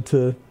kind of led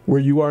to where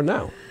you are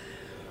now.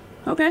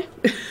 Okay.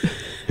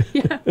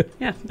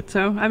 Yeah.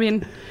 So, I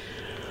mean,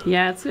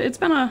 it's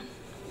been a,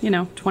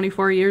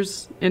 24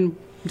 years in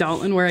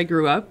Dalton where I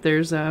grew up.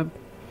 There's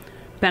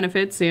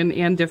benefits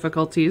and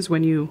difficulties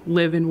when you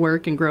live and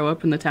work and grow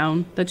up in the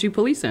town that you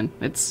police in.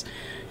 It's,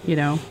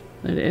 everyone,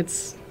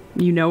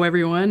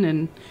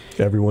 and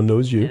everyone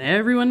knows you. And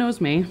everyone knows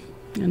me.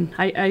 And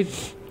I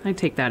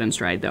take that in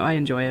stride, though. I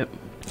enjoy it.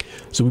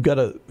 So we've got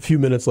a few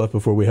minutes left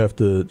before we have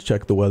to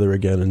check the weather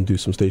again and do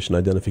some station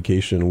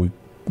identification.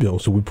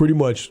 So we pretty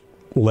much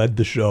led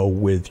the show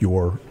with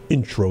your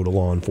intro to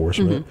law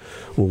enforcement.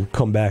 We'll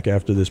come back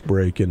after this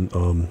break and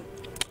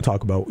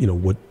talk about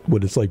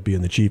what it's like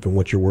being the chief and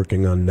what you're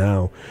working on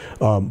now.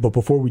 But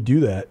before we do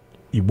that,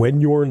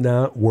 when you're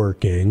not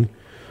working,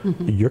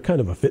 you're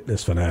kind of a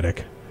fitness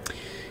fanatic.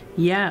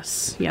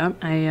 Yes. Yeah.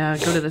 I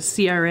go to the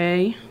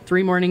CRA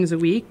 3 mornings a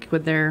week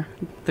with the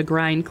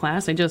grind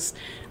class.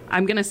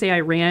 I'm going to say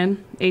I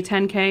ran a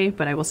 10K,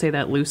 but I will say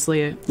that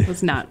loosely. It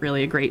was not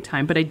really a great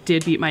time, but I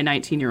did beat my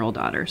 19-year-old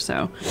daughter,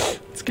 so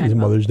it's kind of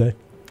Mother's Day?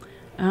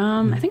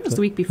 I think it was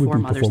the week before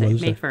Mother's Day,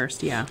 May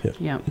 1st.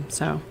 Yeah.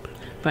 So,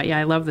 but yeah,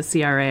 I love the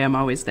CRA. I'm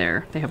always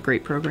there. They have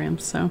great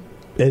programs, so.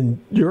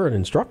 And you're an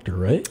instructor,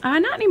 right?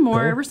 Not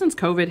anymore. Ever since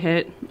COVID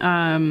hit,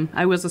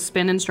 I was a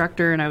spin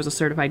instructor and I was a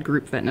certified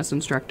group fitness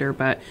instructor.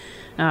 But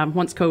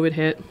once COVID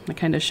hit, I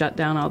kind of shut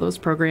down all those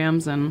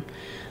programs, and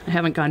I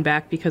haven't gone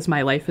back because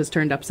my life has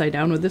turned upside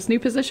down with this new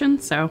position.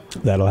 So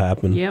that'll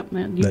happen. Yep,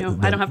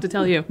 I don't have to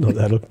tell you. No,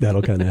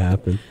 that'll kind of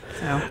happen.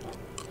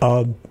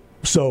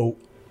 So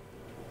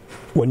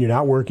when you're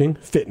not working,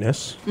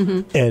 fitness,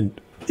 and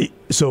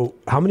so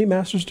how many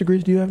master's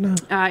degrees do you have now?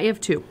 I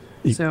have 2.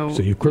 So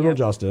you have criminal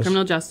justice.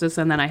 Criminal justice,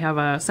 and then I have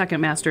a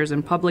second master's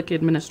in public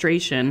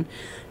administration,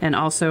 and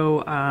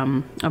also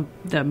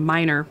the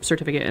minor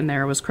certificate in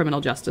there was criminal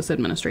justice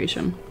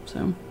administration.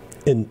 So.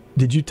 And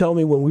did you tell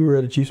me when we were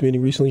at a Chiefs meeting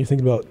recently you're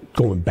thinking about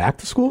going back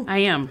to school? I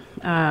am.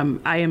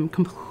 I am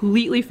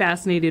completely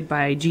fascinated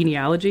by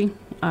genealogy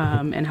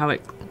and how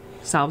it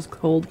solves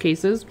cold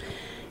cases,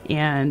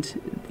 and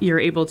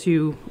you're able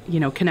to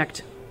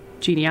connect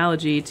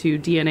genealogy to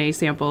DNA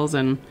samples,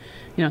 and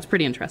it's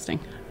pretty interesting.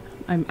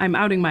 I'm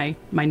outing my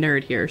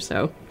nerd here,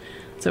 so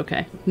it's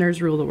okay. Nerds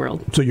rule the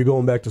world. So you're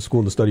going back to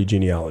school to study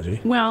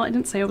genealogy? Well, I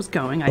didn't say I was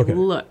going. I Okay.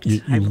 looked.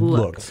 I've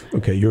looked.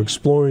 Okay, you're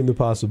exploring the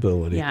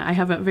possibility. Yeah, I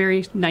have a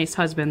very nice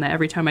husband that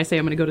every time I say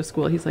I'm going to go to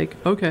school, he's like,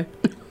 okay.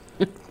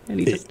 And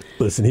he just...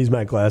 Listen, he's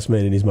my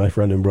classmate and he's my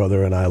friend and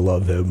brother, and I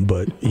love him,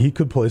 but he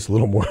could place a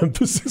little more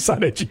emphasis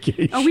on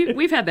education. Oh,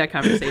 we've had that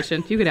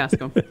conversation. You could ask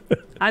him.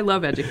 I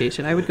love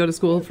education. I would go to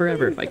school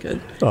forever if I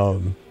could.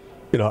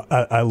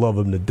 I love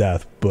him to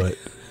death, but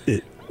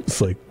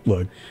it's like,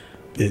 look,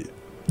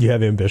 you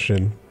have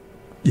ambition,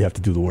 you have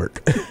to do the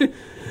work.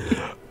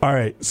 All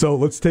right, so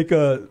let's take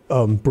a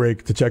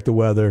break to check the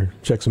weather,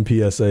 check some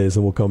PSAs,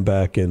 and we'll come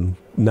back, and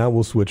now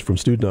we'll switch from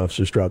Student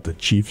Officer Strout to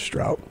Chief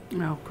Strout.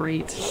 Oh,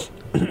 great.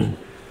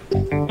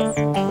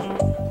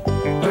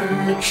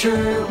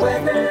 Berkshire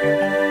weather.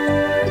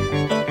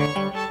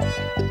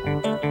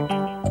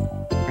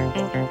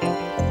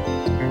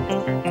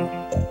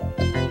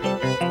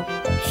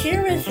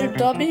 Here is your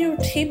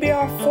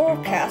WTBR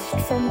forecast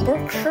from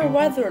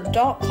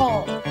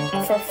BerkshireWeather.com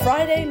for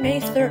Friday, May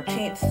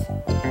 13th.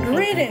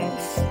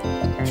 Greetings!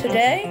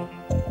 Today,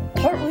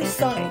 partly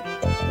sunny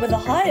with a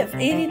high of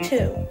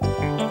 82.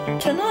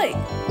 Tonight,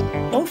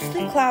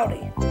 mostly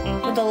cloudy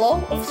with a low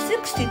of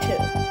 62.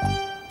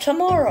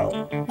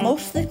 Tomorrow,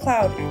 mostly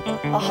cloudy,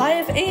 a high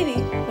of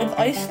 80 with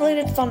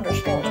isolated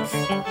thunderstorms.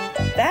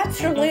 That's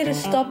your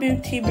latest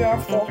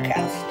WTBR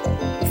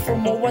forecast. For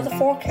more weather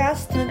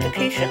forecasts and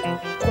education,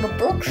 go to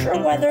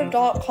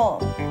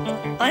BerkshireWeather.com.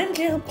 I'm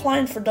Jacob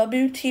Klein for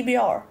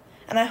WTBR,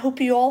 and I hope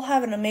you all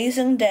have an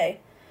amazing day.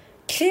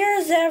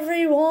 Cheers,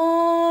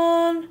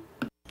 everyone!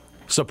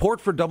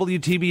 Support for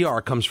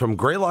WTBR comes from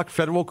Greylock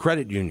Federal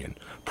Credit Union,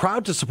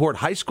 proud to support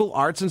high school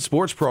arts and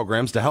sports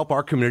programs to help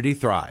our community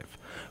thrive.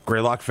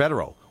 Greylock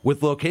Federal,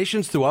 with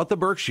locations throughout the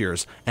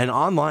Berkshires and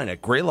online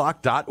at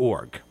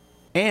greylock.org.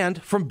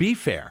 And from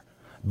BeFair.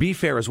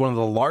 BeFair is one of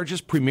the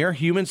largest premier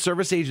human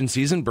service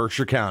agencies in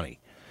Berkshire County.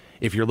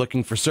 If you're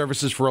looking for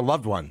services for a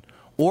loved one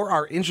or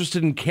are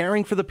interested in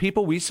caring for the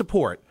people we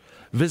support,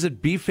 visit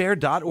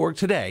befair.org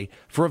today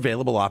for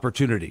available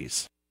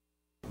opportunities.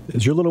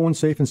 Is your little one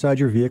safe inside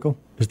your vehicle?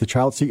 Is the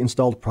child seat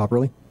installed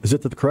properly? Is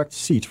it the correct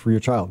seat for your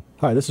child?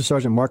 Hi, this is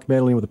Sergeant Mark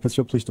Madeline with the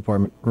Pittsfield Police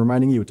Department,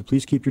 reminding you to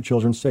please keep your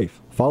children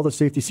safe. Follow the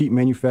safety seat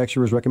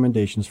manufacturer's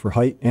recommendations for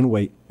height and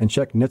weight, and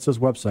check NHTSA's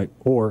website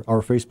or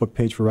our Facebook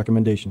page for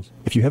recommendations.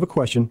 If you have a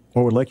question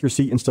or would like your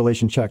seat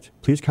installation checked,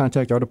 please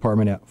contact our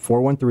department at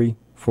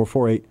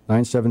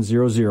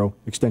 413-448-9700,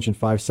 extension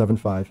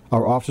 575.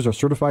 Our officers are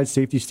certified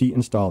safety seat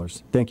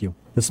installers. Thank you.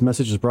 This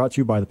message is brought to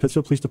you by the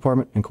Pittsfield Police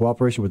Department in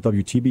cooperation with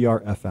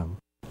WTBR-FM.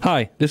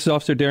 Hi, this is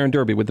Officer Darren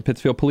Derby with the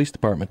Pittsfield Police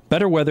Department.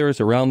 Better weather is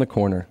around the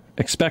corner.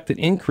 Expect an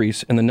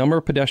increase in the number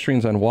of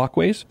pedestrians on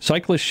walkways,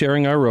 cyclists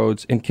sharing our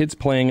roads, and kids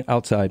playing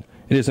outside.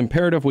 It is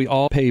imperative we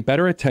all pay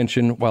better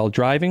attention while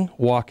driving,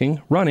 walking,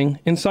 running,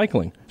 and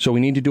cycling. So we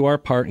need to do our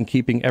part in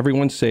keeping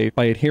everyone safe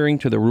by adhering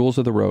to the rules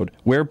of the road.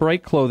 Wear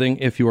bright clothing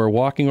if you are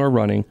walking or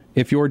running.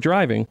 If you are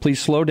driving,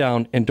 please slow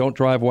down and don't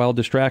drive while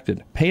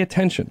distracted. Pay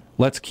attention.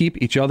 Let's keep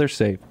each other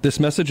safe. This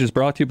message is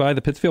brought to you by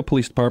the Pittsfield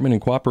Police Department in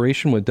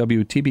cooperation with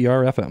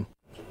WTBR-FM.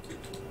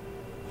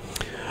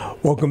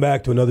 Welcome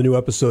back to another new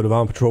episode of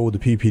On Patrol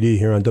with the PPD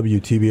here on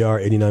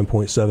WTBR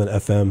 89.7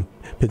 FM,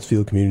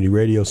 Pittsfield Community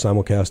Radio,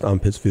 simulcast on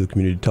Pittsfield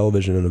Community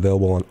Television, and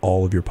available on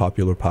all of your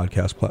popular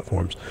podcast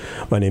platforms.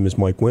 My name is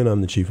Mike Wynn.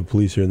 I'm the Chief of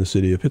Police here in the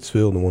city of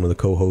Pittsfield and one of the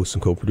co-hosts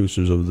and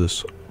co-producers of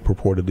this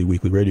purportedly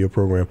weekly radio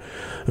program.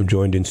 I'm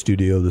joined in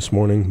studio this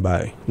morning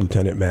by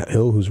Lieutenant Matt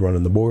Hill, who's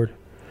running the board.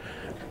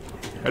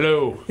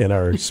 Hello. And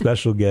our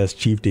special guest,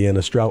 Chief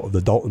Deanna Strout of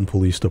the Dalton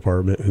Police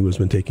Department, who has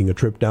been taking a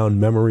trip down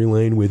memory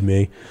lane with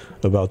me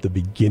about the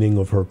beginning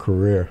of her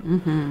career.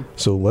 Mm-hmm.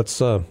 So let's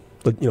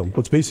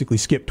basically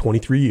skip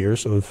 23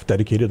 years of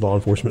dedicated law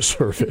enforcement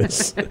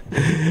service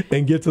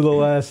and get to the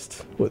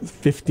last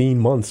 15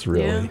 months,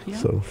 really. Yeah.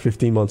 So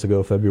 15 months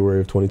ago,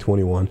 February of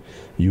 2021,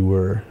 you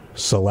were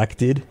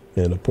selected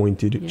and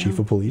appointed Chief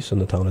of Police in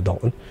the town of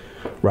Dalton,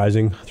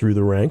 rising through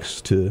the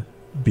ranks to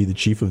be the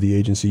chief of the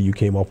agency you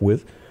came up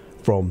with,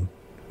 from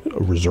a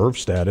reserve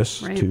status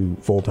to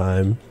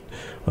full-time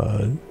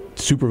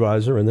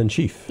supervisor and then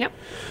chief. Yep.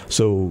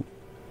 So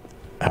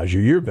how's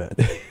your year been?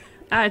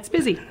 It's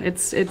busy.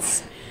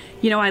 It's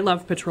I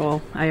love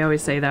patrol. I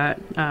always say that.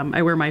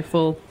 I wear my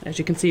full, as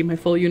you can see, my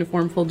full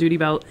uniform, full duty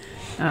belt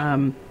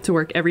to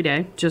work every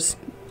day, just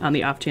on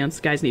the off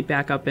chance guys need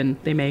backup,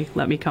 and they may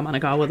let me come on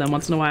a call with them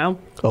once in a while.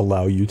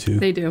 Allow you to.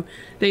 They do.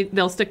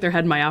 They'll stick their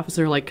head in my office.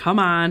 They're like, come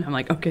on. I'm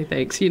like, okay,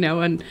 thanks,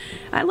 and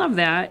I love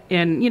that.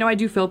 And, I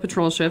do fill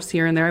patrol shifts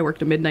here and there. I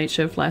worked a midnight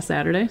shift last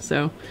Saturday,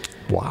 so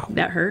wow,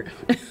 that hurt.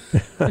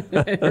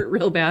 It hurt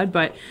real bad.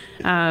 But,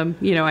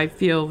 I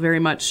feel very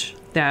much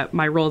that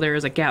my role there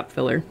is a gap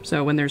filler.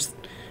 So when there's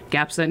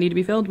gaps that need to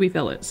be filled, we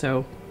fill it.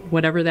 So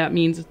whatever that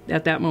means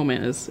at that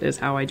moment is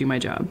how I do my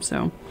job.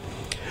 So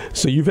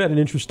you've had an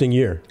interesting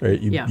year,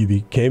 right? You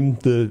became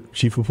the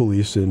chief of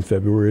police in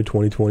February of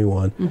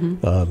 2021.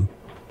 Mm-hmm.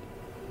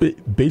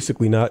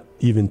 Basically not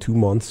even 2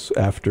 months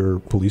after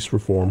police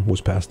reform was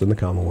passed in the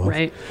Commonwealth.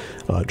 Right.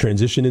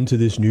 Transition into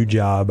this new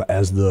job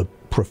as the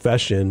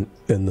profession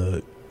and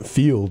the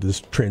field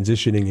is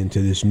transitioning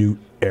into this new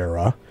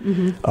era.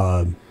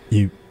 Mm-hmm.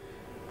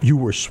 You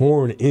were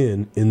sworn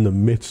in the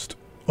midst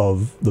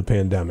of the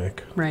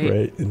pandemic,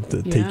 right? And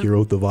to take your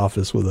oath of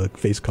office with a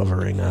face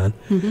covering on.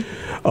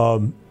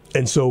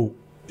 And so,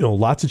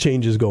 lots of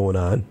changes going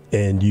on,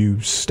 and you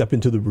step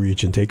into the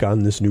breach and take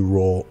on this new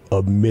role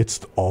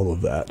amidst all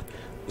of that.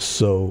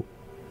 So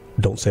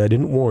don't say I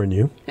didn't warn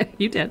you.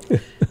 You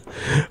did.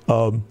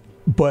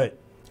 But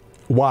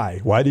why?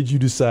 Why did you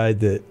decide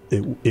that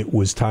it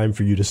was time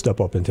for you to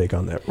step up and take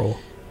on that role?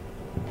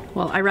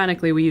 Well,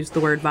 ironically, we used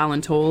the word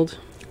voluntold,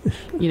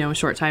 a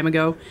short time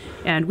ago.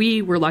 And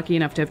we were lucky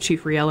enough to have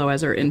Chief Riello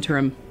as our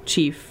interim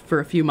chief for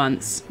a few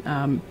months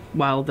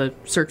while the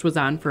search was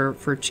on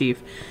for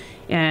chief.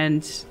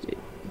 And,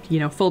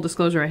 full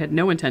disclosure, I had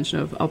no intention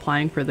of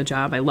applying for the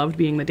job. I loved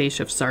being the day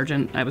shift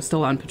sergeant. I was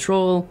still on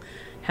patrol,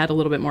 had a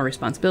little bit more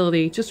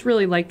responsibility, just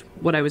really liked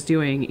what I was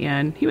doing.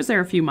 And he was there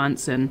a few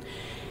months, and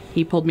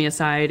he pulled me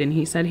aside and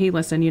he said, hey,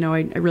 listen, I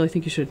really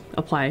think you should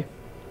apply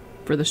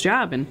for this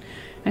job. And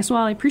I said,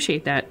 well, I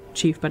appreciate that,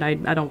 Chief, but I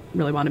don't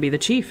really want to be the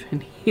chief.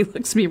 And he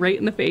looks me right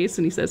in the face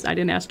and he says, I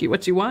didn't ask you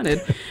what you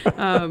wanted.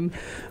 And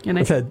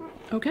I said,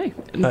 okay.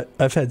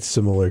 I've had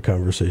similar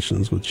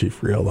conversations with Chief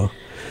Riello.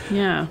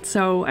 Yeah.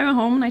 So I went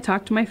home and I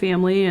talked to my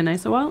family and I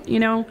said, well,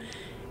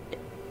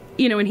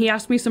 and he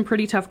asked me some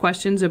pretty tough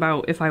questions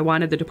about if I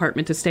wanted the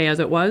department to stay as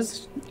it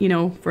was,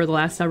 for the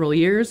last several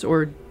years,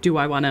 or do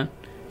I want to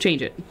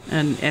change it?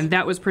 And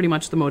that was pretty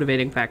much the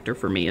motivating factor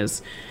for me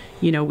is,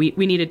 we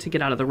needed to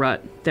get out of the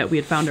rut that we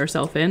had found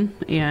ourselves in.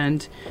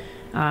 And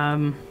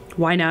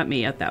why not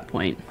me at that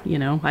point?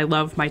 I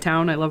love my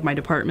town. I love my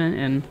department.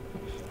 And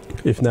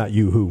if not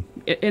you, who?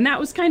 And that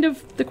was kind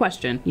of the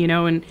question,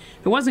 and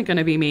if it wasn't going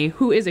to be me,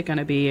 who is it going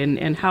to be?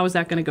 And how is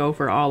that going to go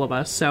for all of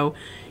us? So,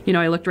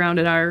 I looked around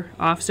at our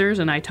officers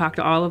and I talked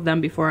to all of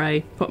them before I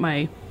put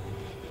my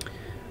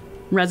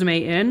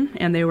resume in,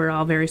 and they were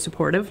all very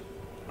supportive.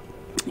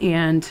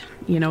 And,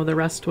 the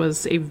rest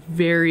was a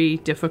very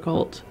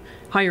difficult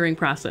hiring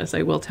process.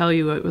 I will tell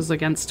you, it was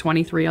against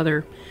 23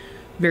 other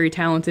very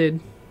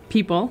talented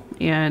people.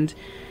 And,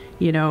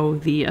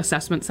 the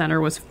assessment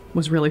center was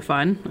really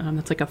fun.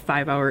 It's like a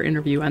 5-hour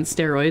interview on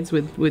steroids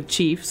with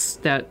chiefs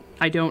that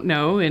I don't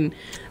know. And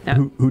that,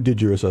 who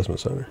did your assessment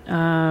center?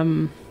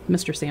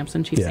 Mr.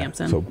 Sampson, Chief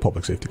Sampson. So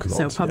public safety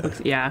consultants. So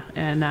public,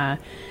 And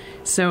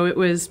so it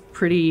was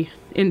pretty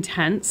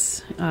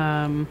intense.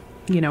 But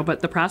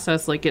the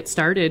process, it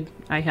started,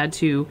 I had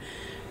to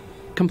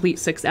complete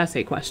 6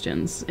 essay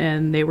questions,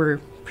 and they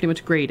were pretty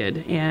much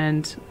graded,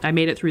 and I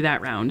made it through that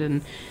round.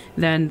 And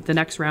then the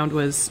next round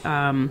was,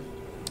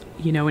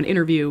 an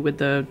interview with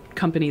the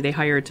company they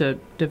hired to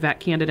vet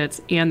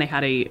candidates, and they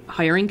had a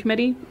hiring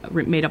committee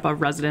made up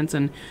of residents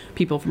and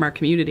people from our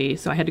community,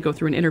 so I had to go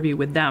through an interview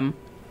with them,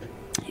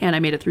 and I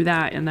made it through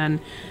that. And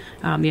then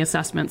the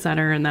assessment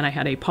center, and then I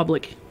had a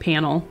public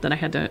panel that I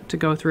had to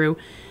go through.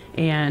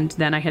 And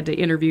then I had to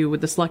interview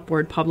with the select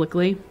board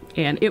publicly.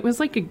 And it was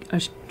like a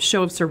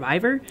show of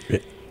Survivor.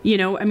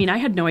 I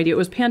had no idea. It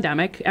was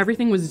pandemic.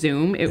 Everything was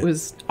Zoom. It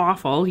was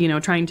awful,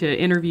 trying to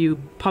interview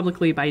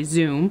publicly by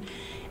Zoom.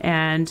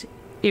 And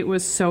it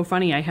was so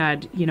funny. I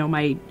had,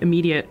 my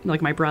immediate,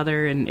 my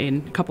brother and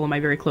a couple of my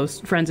very close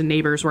friends and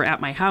neighbors were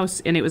at my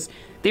house. And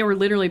they were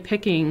literally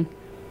picking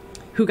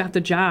who got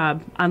the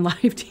job on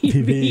live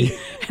TV.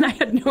 And I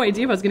had no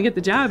idea if I was going to get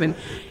the job. And,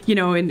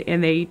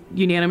 and they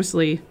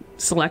unanimously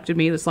selected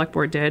me, the select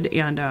board did,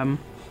 and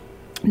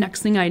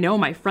next thing I know,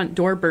 my front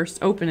door bursts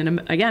open, and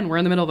again, we're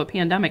in the middle of a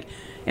pandemic,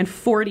 and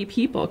 40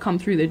 people come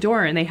through the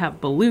door, and they have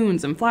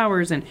balloons and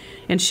flowers and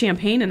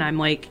champagne, and I'm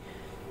like,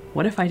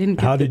 what if I didn't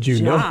get the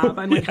job?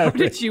 I'm like, how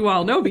did you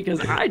all know?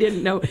 Because I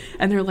didn't know.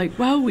 And they're like,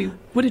 well, we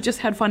would have just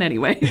had fun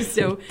anyway.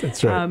 So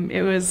That's right.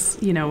 It was,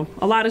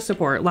 a lot of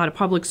support, a lot of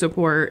public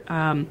support.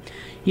 I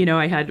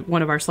had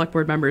one of our select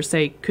board members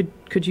say,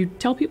 could you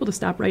tell people to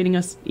stop writing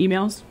us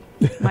emails?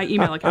 My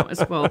email account is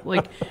full.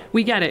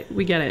 We get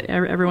it.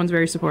 Everyone's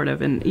very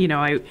supportive. And,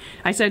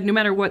 I said no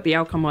matter what the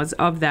outcome was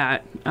of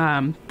that,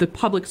 the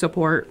public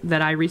support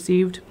that I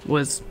received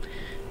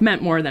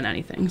meant more than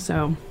anything.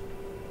 So,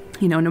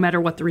 no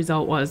matter what the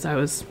result was,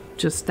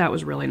 that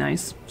was really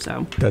nice.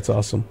 So that's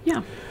awesome.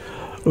 Yeah.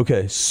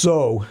 Okay.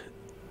 So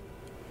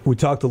we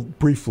talked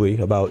briefly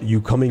about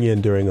you coming in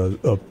during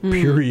a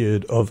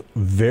period of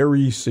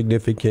very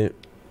significant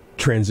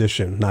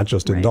transition, not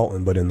just in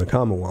Dalton, but in the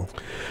Commonwealth.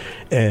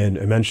 And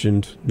I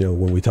mentioned,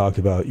 when we talked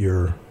about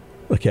your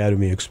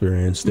academy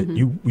experience, that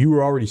you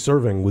were already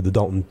serving with the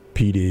Dalton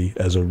PD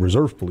as a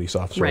reserve police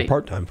officer, a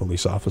part-time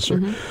police officer,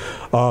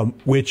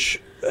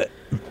 which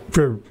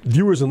for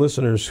viewers and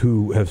listeners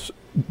who have,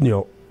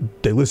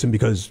 they listen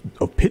because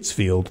of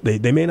Pittsfield,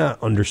 they may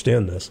not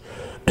understand this.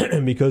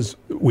 And because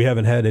we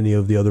haven't had any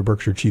of the other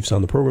Berkshire chiefs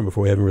on the program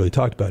before, we haven't really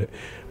talked about it.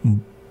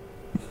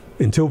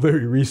 Until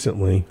very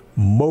recently,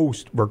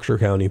 most Berkshire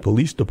County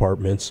police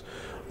departments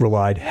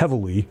relied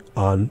heavily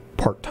on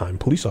part-time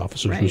police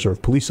officers,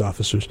 reserve police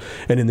officers.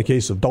 And in the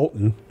case of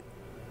Dalton,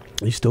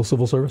 are you still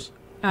civil service?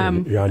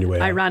 You're on your way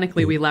out.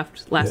 Ironically, we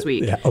left last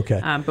week. Yeah,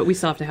 okay. But we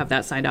still have to have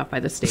that signed off by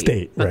the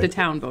state. But right. the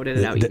town voted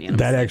it out unanimously.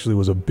 That actually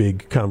was a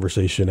big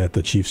conversation at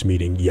the Chiefs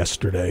meeting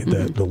yesterday,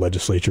 that the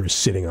legislature is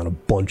sitting on a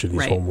bunch of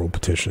these home rule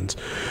petitions.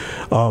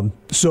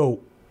 So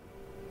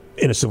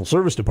in a civil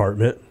service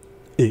department,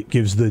 it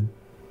gives the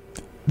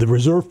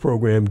reserve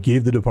program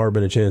gave the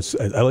department a chance.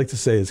 I like to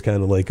say it's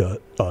kind of like a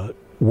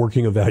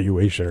working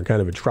evaluation or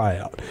kind of a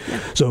tryout. Yeah.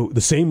 So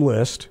the same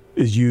list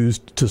is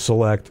used to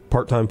select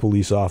part-time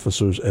police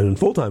officers and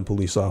full-time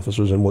police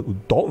officers. And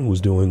what Dalton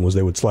was doing was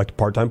they would select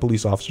part-time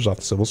police officers off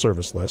the civil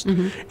service list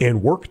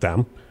and work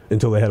them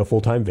until they had a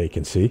full-time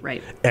vacancy.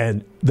 Right.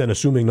 And then,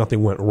 assuming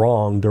nothing went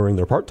wrong during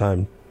their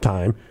part-time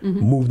time,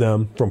 move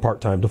them from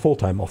part-time to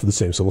full-time off of the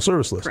same civil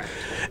service list. Correct.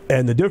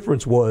 And the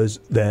difference was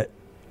that,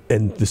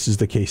 and this is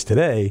the case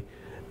today,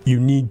 you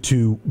need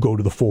to go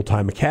to the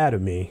full-time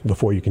academy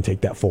before you can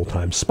take that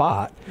full-time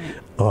spot.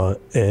 Right.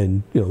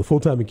 And the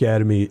full-time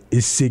academy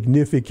is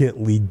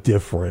significantly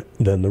different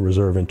than the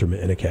reserve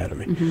intermittent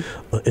academy.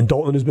 And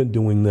Dalton has been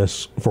doing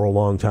this for a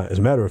long time. As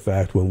a matter of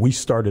fact, when we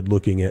started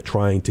looking at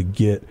trying to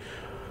get,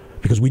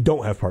 because we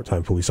don't have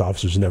part-time police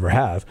officers, never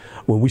have,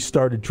 when we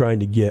started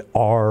trying to get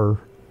our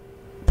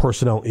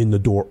personnel in the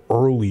door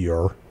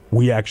earlier,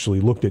 we actually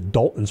looked at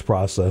Dalton's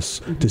process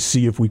to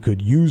see if we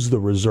could use the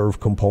reserve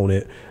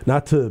component,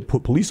 not to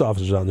put police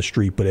officers on the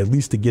street, but at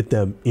least to get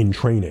them in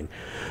training,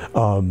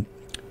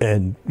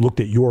 and looked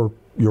at your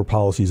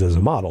policies as a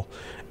model.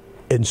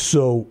 And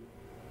so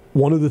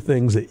one of the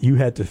things that you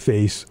had to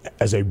face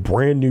as a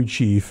brand new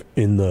chief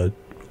in the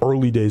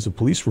early days of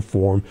police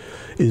reform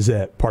is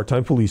that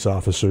part-time police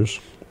officers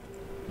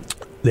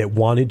that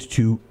wanted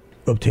to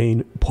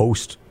obtain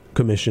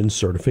post-commission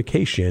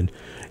certification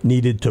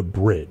needed to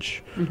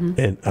bridge.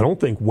 And I don't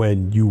think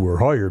when you were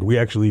hired, we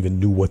actually even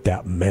knew what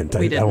that meant.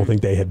 I don't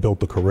think they had built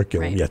the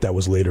curriculum yet. That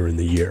was later in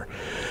the year.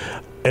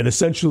 And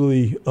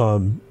essentially,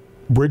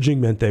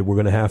 bridging meant that we're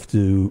going to have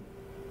to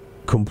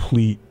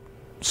complete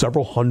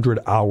several hundred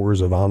hours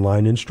of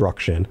online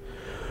instruction,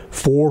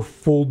 4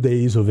 full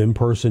days of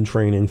in-person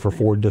training for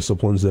 4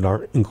 disciplines that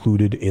aren't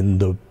included in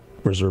the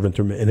Reserve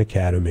Intermittent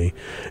Academy,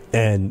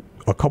 and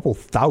a couple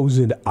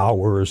thousand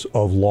hours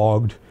of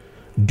logged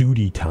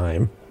duty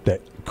time that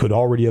could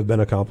already have been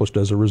accomplished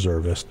as a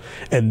reservist,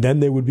 and then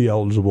they would be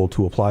eligible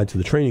to apply to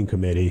the training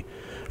committee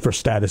for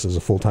status as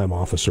a full-time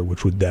officer,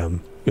 which would then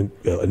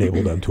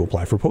enable them to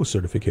apply for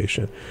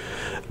post-certification.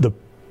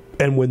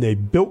 And when they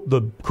built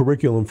the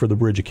curriculum for the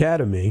Bridge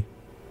Academy,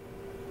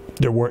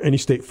 there weren't any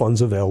state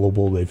funds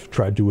available. They've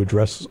tried to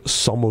address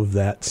some of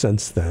that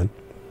since then.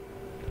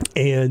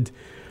 And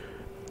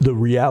the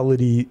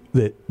reality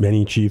that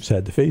many chiefs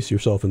had to face,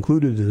 yourself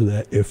included, is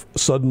that if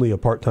suddenly a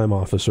part-time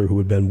officer who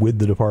had been with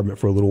the department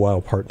for a little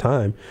while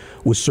part-time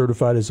was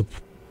certified as a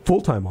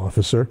full-time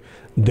officer,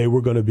 they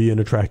were going to be an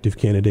attractive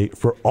candidate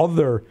for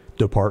other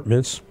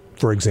departments,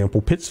 for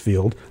example,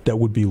 Pittsfield, that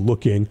would be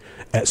looking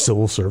at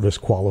civil service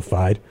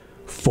qualified,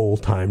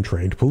 full-time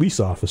trained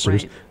police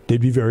officers. Right. They'd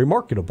be very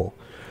marketable.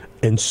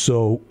 And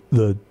so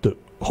the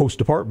host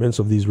departments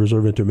of these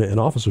reserve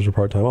intermittent officers or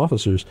part-time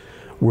officers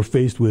were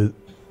faced with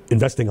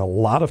investing a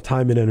lot of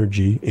time and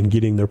energy in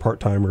getting their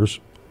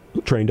part-timers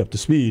trained up to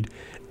speed,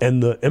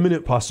 and the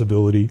imminent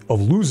possibility of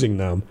losing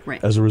them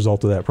as a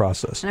result of that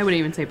process. And I wouldn't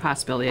even say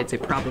possibility, I'd say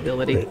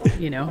probability,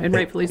 and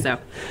rightfully so.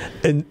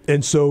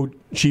 And so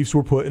chiefs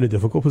were put in a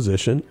difficult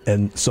position,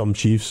 and some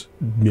chiefs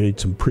made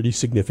some pretty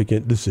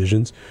significant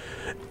decisions,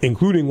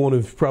 including one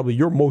of probably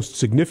your most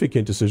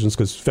significant decisions,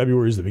 because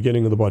February is the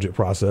beginning of the budget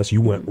process.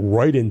 You went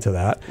right into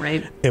that.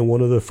 Right. And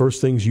one of the first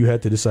things you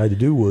had to decide to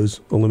do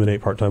was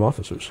eliminate part-time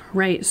officers.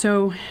 Right.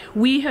 So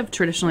we have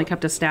traditionally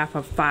kept a staff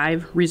of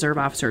 5 reserve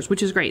officers,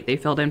 which is great. They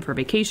filled in for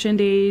vacation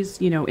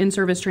days,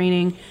 in-service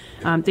training.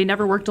 They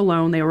never worked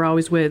alone. They were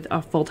always with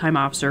a full-time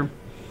officer.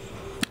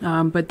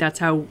 But that's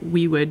how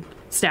we would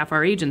staff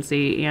our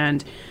agency.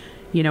 And,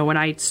 when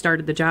I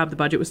started the job, the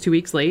budget was 2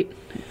 weeks late.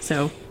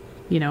 So,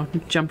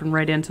 jumping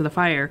right into the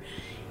fire.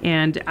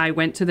 And I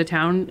went to the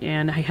town,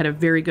 and I had a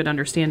very good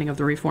understanding of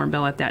the reform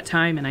bill at that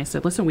time. And I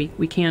said, listen,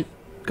 we can't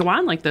go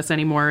on like this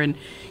anymore. And,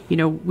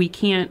 we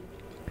can't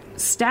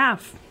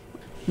staff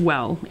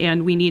well,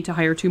 and we need to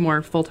hire 2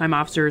 more full-time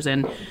officers.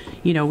 And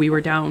we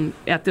were down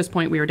at this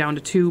point, we were down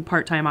to 2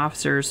 part-time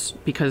officers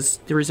because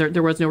there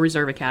was no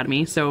reserve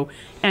academy. So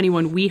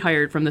anyone we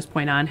hired from this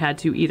point on had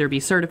to either be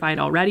certified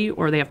already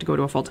or they have to go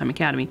to a full-time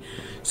academy.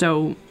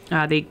 So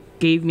they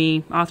gave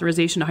me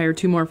authorization to hire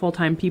 2 more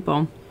full-time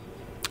people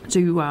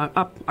to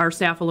up our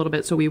staff a little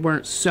bit so we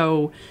weren't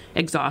so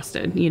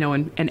exhausted,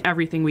 and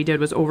everything we did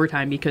was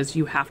overtime because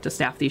you have to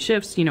staff these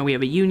shifts. We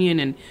have a union,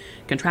 and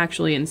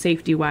contractually and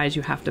safety-wise,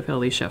 you have to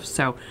fill these shifts.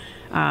 So,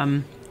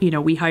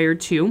 we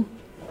hired 2.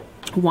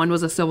 One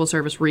was a civil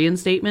service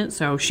reinstatement,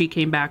 so she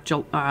came back,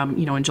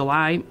 in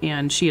July,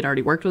 and she had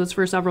already worked with us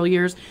for several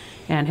years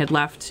and had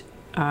left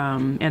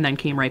and then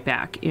came right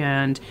back.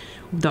 And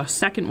the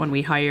second one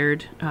we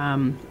hired,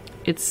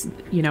 it's,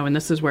 and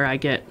this is where I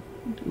get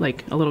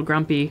like a little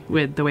grumpy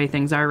with the way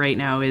things are right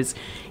now is,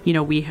 you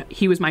know,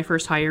 he was my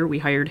first hire. We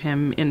hired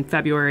him in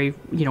February,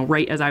 you know,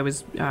 right as I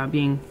was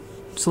being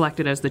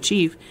selected as the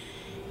chief,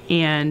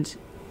 and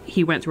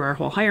he went through our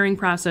whole hiring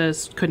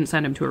process. Couldn't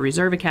send him to a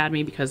reserve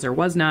academy because there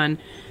was none.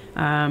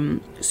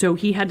 So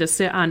he had to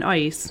sit on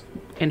ice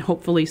and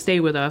hopefully stay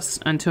with us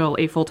until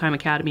a full-time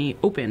academy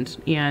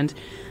opened, and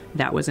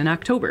that was in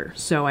October.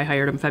 So I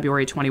hired him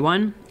February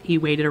 21. He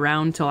waited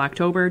around till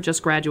October,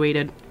 just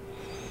graduated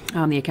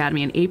the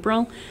academy in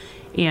April,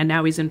 and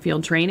now he's in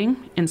field training.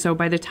 And so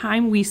by the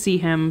time we see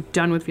him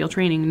done with field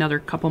training another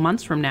couple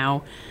months from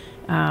now,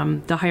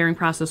 the hiring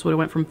process would have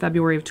went from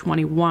February of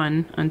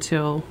 21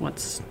 until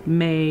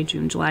May,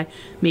 June, July,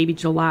 maybe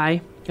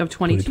July of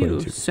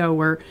 22. So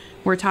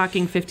we're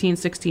talking 15,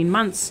 16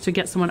 months to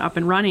get someone up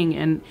and running.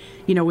 And,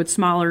 you know, with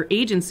smaller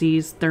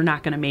agencies, they're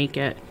not going to make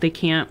it. They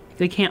can't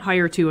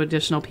hire 2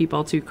 additional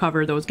people to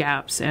cover those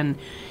gaps. And,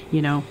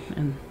 you know,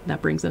 and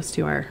that brings us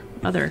to our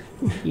other,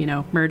 you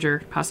know,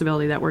 merger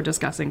possibility that we're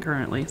discussing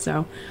currently.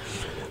 So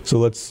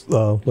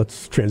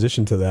let's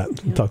transition to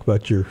that and talk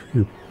about your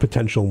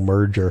potential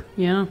merger.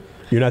 Yeah.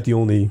 You're not the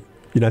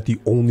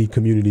only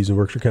communities in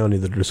Berkshire County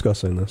that are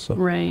discussing this. So.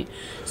 Right.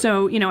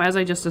 So, you know, as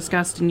I just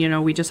discussed, and, you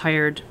know, we just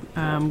hired,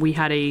 we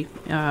had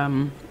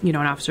an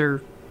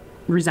officer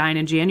resign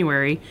in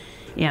January,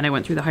 and I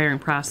went through the hiring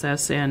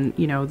process, and,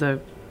 you know, the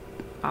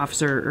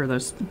officer or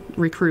the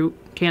recruit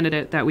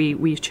candidate that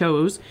we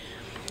chose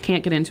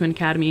can't get into an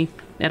academy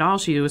at all.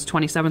 She was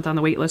 27th on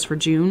the wait list for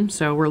June,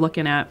 so we're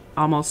looking at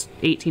almost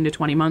 18 to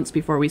 20 months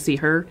before we see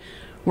her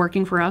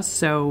working for us.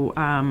 So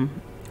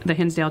the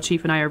Hinsdale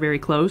chief and I are very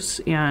close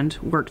and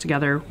work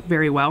together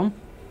very well.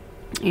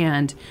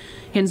 And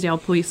Hinsdale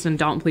police and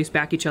Dalton police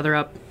back each other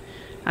up.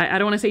 I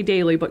don't want to say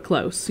daily, but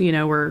close. You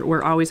know,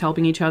 we're always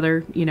helping each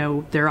other. You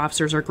know, their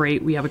officers are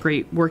great. We have a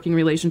great working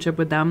relationship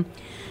with them.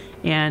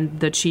 And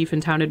the chief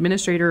and town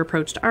administrator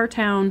approached our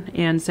town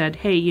and said,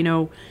 hey, you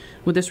know,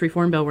 with this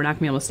reform bill, we're not going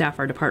to be able to staff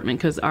our department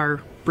because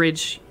our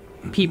bridge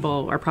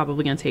people are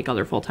probably going to take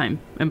other full-time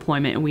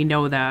employment, and we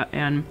know that.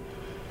 And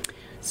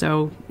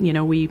so, you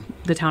know,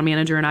 the town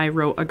manager and I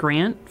wrote a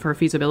grant for a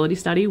feasibility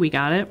study. We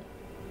got it,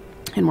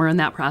 and we're in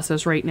that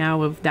process right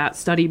now of that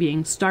study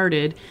being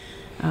started.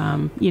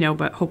 You know,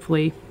 but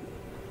hopefully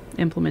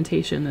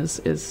implementation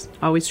is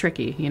always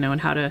tricky, you know,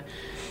 and how to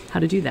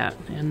do that.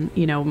 And,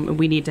 you know,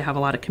 we need to have a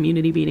lot of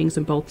community meetings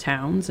in both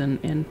towns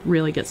and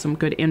really get some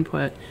good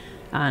input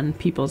on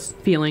people's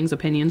feelings,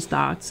 opinions,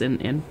 thoughts,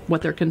 and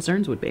what their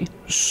concerns would be.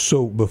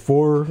 So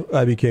before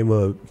I became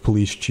a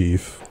police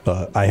chief,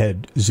 I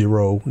had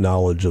zero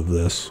knowledge of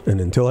this.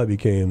 And until I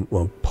became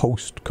a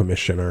post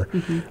commissioner,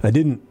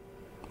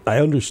 I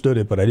understood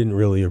it, but I didn't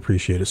really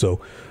appreciate it.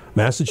 So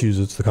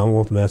Massachusetts, the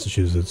Commonwealth of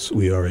Massachusetts,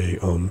 we are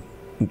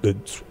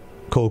it's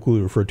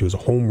colloquially referred to as a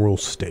home rule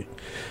state.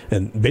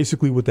 And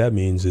basically what that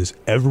means is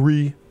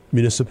every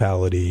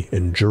municipality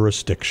and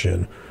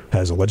jurisdiction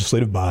has a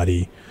legislative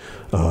body,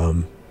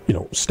 you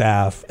know,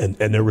 staff, and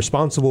they're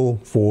responsible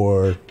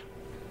for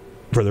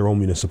their own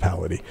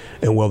municipality.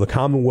 And while the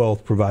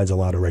Commonwealth provides a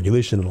lot of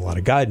regulation and a lot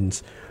of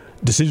guidance,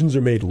 decisions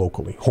are made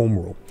locally, home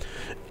rule.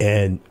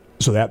 And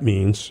so that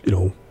means, you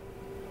know,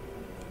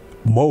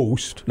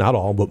 most, not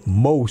all, but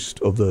most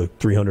of the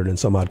 300 and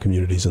some odd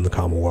communities in the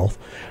Commonwealth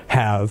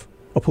have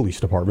a police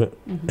department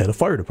and a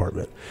fire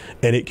department.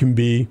 And it can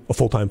be a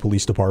full-time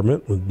police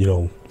department with, you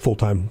know,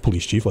 full-time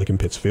police chief like in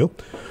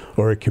Pittsfield,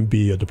 or it can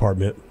be a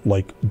department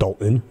like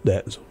Dalton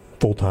that's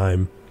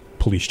full-time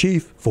police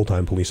chief,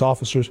 full-time police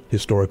officers,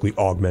 historically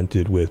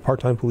augmented with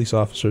part-time police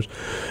officers.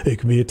 It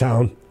can be a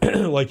town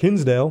like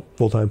Hinsdale,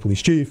 full-time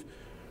police chief,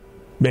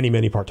 many,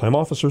 many part-time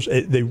officers.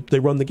 They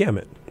run the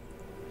gamut.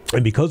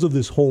 And because of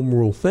this home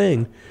rule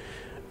thing,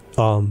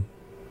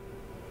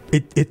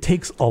 it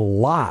takes a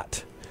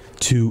lot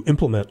to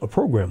implement a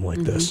program like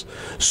this.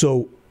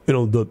 So, you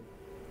know,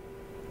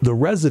 the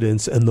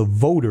residents and the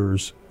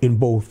voters in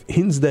both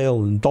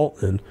Hinsdale and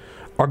Dalton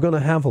are going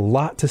to have a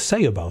lot to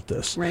say about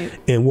this. Right.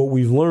 And what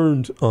we've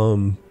learned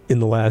in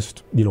the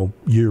last, you know,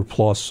 year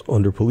plus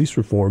under police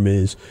reform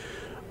is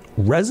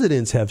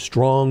residents have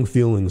strong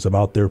feelings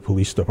about their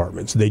police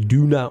departments. They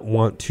do not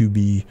want to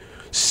be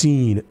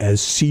seen as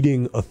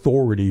ceding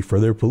authority for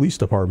their police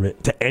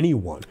department to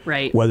anyone,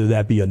 right? Whether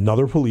that be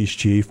another police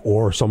chief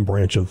or some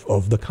branch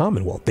of the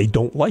Commonwealth. They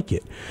don't like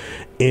it.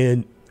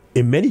 And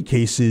in many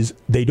cases,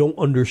 they don't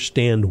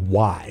understand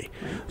why.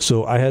 Right.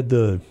 So I had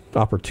the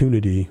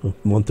opportunity a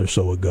month or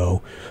so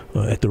ago,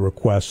 at the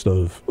request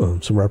of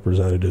some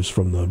representatives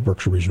from the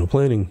Berkshire Regional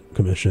Planning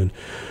Commission,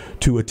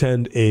 to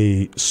attend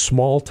a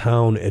small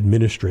town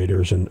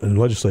administrators and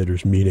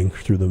legislators meeting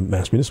through the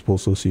Mass Municipal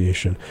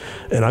Association.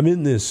 And I'm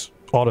in this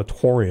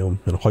auditorium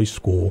in a high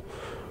school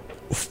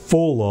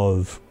full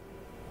of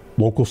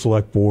local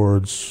select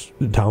boards,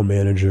 town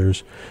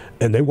managers,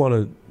 and they want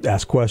to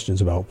ask questions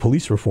about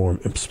police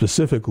reform, and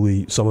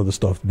specifically some of the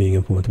stuff being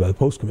implemented by the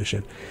Post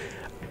Commission.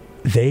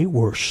 They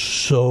were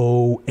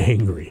so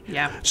angry.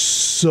 Yeah.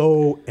 So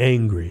so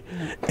angry.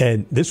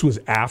 And this was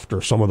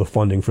after some of the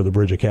funding for the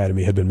Bridge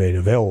Academy had been made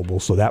available,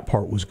 so that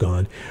part was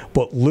gone.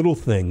 But little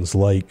things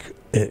like,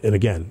 and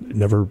again,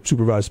 never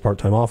supervised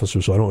part-time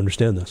officers, so I don't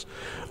understand this.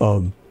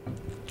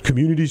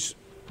 Communities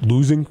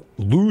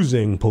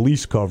losing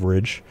police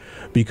coverage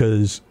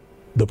because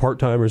the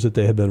part-timers that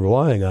they had been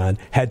relying on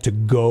had to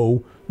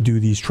go do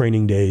these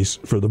training days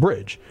for the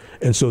bridge.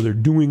 And so they're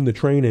doing the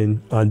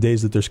training on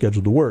days that they're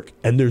scheduled to work,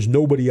 and there's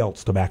nobody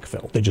else to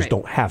backfill. They just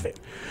don't have it.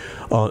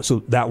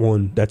 So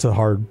that's a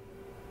hard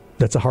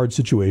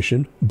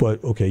situation,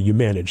 but okay, you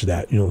manage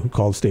that.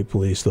 Call the state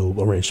police,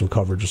 they'll arrange some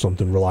coverage or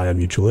something, rely on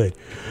mutual aid.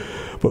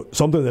 But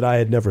something that I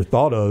had never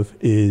thought of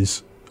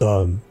is,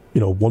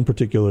 one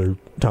particular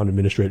town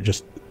administrator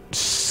just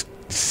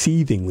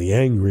seethingly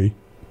angry.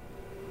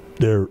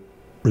 Their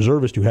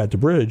reservist who had to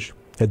bridge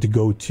had to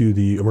go to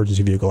the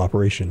emergency vehicle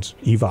operations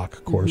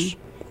EVOC course,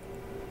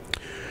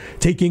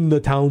 taking the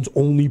town's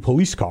only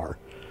police car,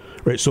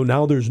 right? So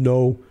now there's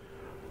no,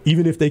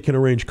 even if they can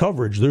arrange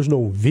coverage, there's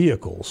no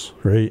vehicles,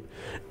 right?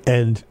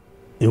 And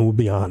we'll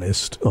be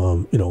honest,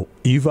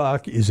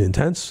 EVOC is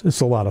intense.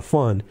 It's a lot of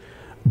fun,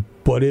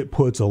 but it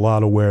puts a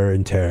lot of wear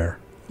and tear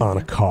on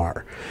a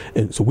car.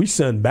 And so we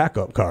send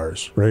backup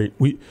cars, right?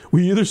 We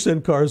either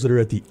send cars that are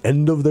at the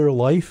end of their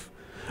life,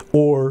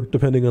 or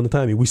depending on the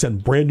timing, we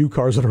send brand new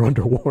cars that are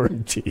under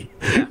warranty,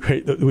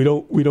 right? We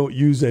don't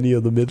use any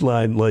of the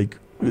midline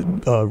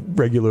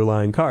regular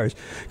line cars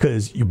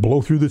because you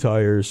blow through the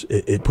tires.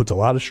 It puts a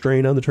lot of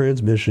strain on the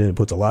transmission. It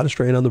puts a lot of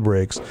strain on the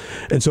brakes.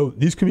 And so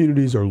these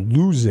communities are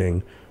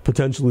losing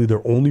potentially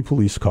their only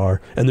police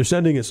car, and they're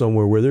sending it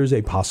somewhere where there's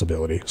a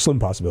slim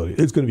possibility,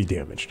 it's going to be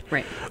damaged.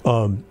 Right.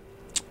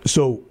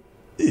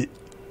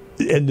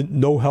 And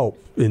no help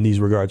in these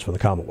regards from the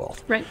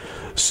Commonwealth. Right.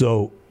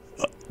 So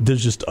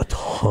there's just a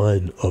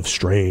ton of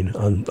strain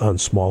on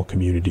small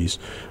communities.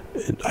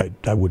 And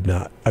I would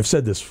not. I've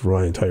said this for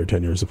my entire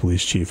tenure as a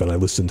police chief, and I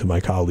listen to my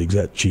colleagues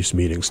at chiefs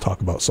meetings talk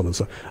about some of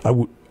the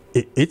stuff.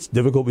 It's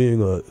difficult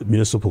being a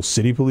municipal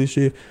city police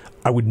chief.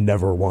 I would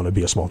never want to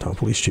be a small town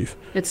police chief.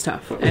 It's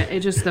tough.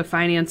 It's just the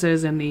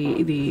finances and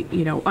the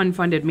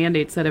unfunded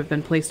mandates that have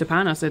been placed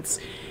upon us. It's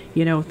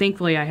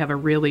thankfully I have a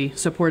really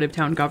supportive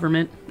town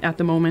government at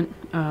the moment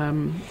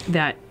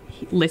that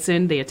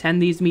listen. They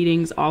attend these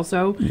meetings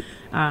also,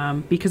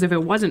 because if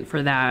it wasn't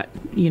for that,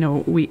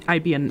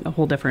 I'd be in a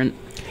whole different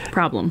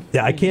problem.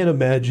 Yeah, I can't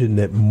imagine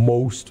that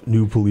most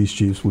new police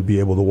chiefs would be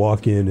able to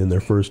walk in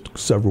their first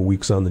several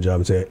weeks on the job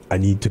and say, I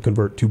need to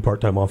convert 2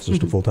 part-time officers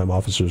to full-time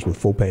officers with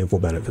full pay and full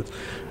benefits.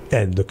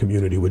 And the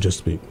community would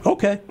just be,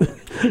 okay.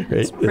 Right?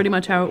 That's pretty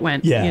much how it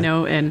went, yeah.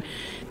 And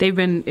the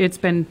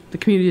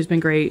community has been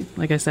great.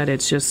 Like I said,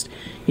 it's just,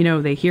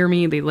 they hear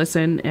me, they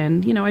listen,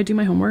 and, I do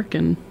my homework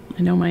and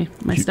I know my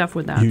stuff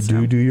with that.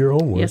 You do your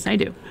homework. Yes, I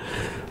do.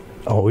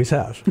 Always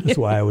have. That's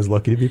why I was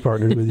lucky to be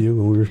partnered with you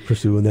when we were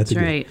pursuing that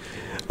together. Right.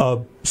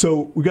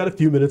 So we got a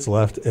few minutes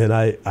left, and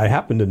I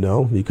happen to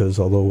know, because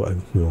although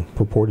I've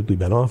purportedly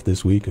been off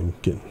this week and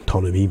getting a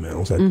ton of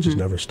emails, that just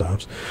never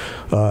stops.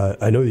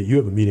 I know that you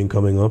have a meeting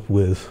coming up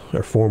with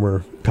our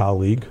former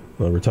colleague,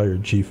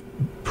 retired Chief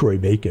Troy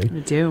Bacon.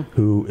 I do.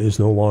 Who is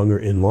no longer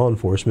in law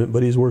enforcement,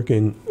 but he's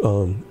working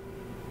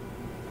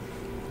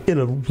in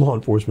a law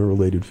enforcement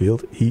related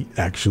field. He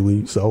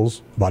actually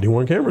sells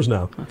body-worn cameras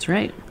now. That's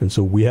right. And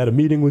so we had a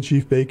meeting with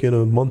Chief Bacon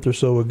a month or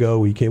so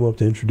ago. He came up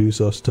to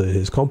introduce us to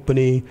his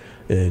company,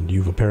 and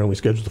you've apparently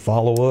scheduled a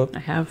follow-up. I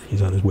have.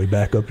 He's on his way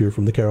back up here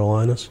from the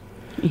Carolinas.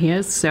 He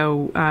is.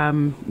 So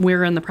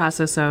we're in the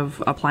process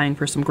of applying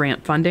for some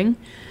grant funding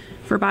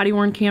for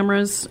body-worn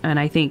cameras, and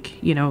I think,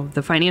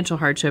 the financial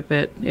hardship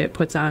it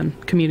puts on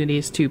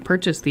communities to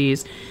purchase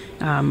these,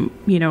 and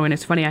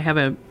it's funny, I have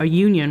a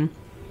union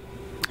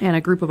and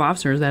a group of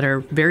officers that are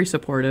very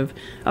supportive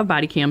of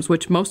body cams,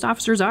 which most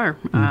officers are.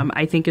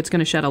 I think it's going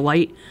to shed a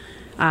light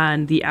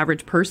on the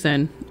average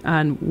person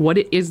on what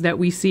it is that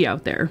we see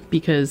out there,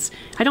 because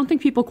I don't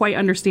think people quite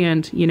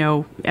understand,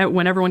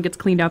 when everyone gets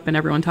cleaned up and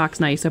everyone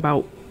talks nice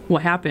about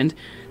what happened,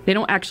 they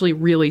don't actually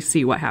really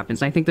see what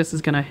happens. I think this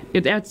is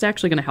it's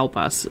actually going to help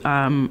us,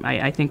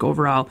 I think,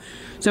 overall.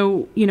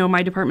 So,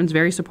 my department's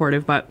very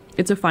supportive, but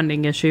it's a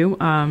funding issue.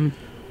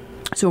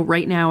 So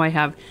right now I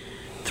have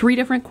 3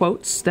 different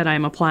quotes that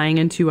I'm applying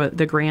into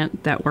the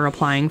grant that we're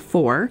applying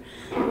for.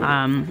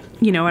 And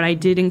I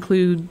did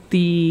include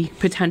the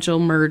potential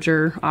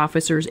merger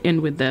officers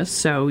in with this.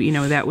 So,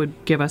 that would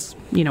give us,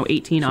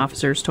 18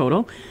 officers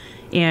total.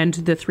 And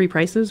the 3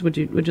 prices, would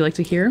you like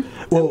to hear?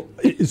 Well,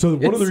 so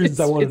one of the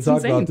reasons I wanted to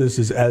talk about this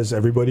is, as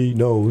everybody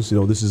knows,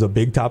 this is a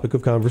big topic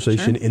of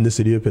conversation in the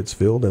city of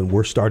Pittsfield, and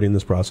we're starting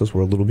this process.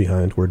 We're a little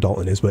behind where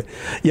Dalton is, but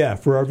yeah,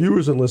 for our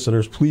viewers and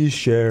listeners, please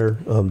share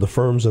the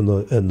firms and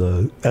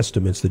the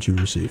estimates that you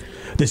receive.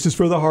 This is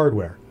for the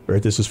hardware,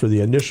 right? This is for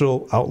the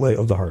initial outlay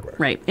of the hardware,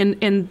 right?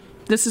 And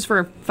this is for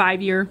a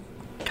 5-year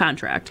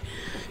contract.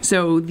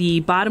 So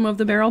the bottom of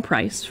the barrel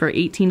price for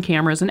 18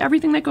 cameras and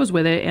everything that goes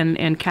with it,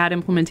 and CAD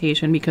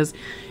implementation, because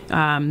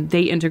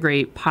they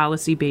integrate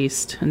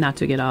policy-based, and not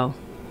to get all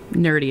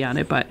nerdy on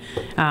it, but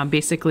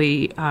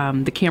basically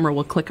the camera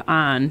will click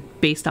on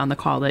based on the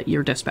call that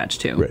you're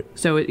dispatched to. Right.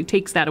 So it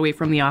takes that away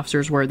from the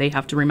officers where they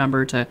have to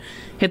remember to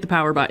hit the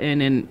power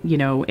button, and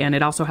and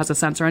it also has a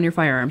sensor on your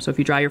firearm. So if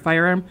you draw your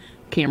firearm,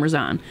 camera's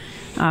on,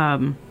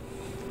 and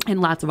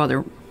lots of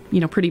other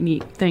pretty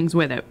neat things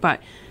with it.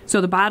 But so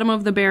the bottom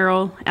of the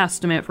barrel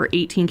estimate for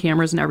 18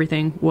 cameras and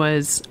everything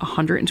was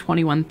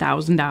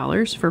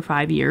 $121,000 for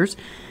 5 years.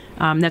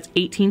 That's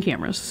 18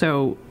 cameras.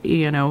 So,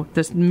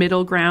 this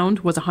middle ground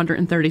was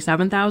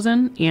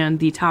 $137,000, and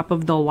the top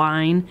of the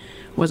line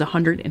was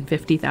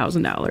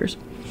 $150,000.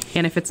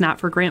 And if it's not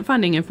for grant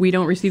funding, if we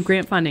don't receive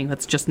grant funding,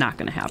 that's just not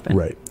going to happen.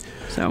 Right.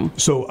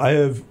 So I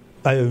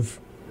have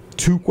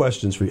two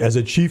questions for you. As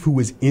a chief who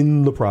was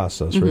in the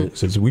process, right?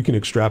 So we can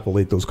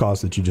extrapolate those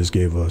costs that you just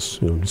gave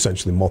us,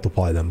 essentially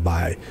multiply them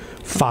by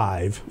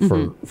 5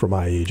 for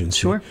my agency.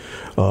 Sure.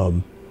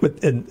 And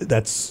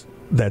that's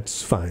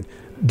fine.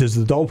 Does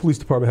the Dalton Police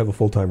Department have a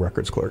full-time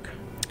records clerk?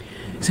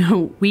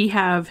 So we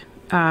have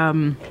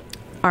my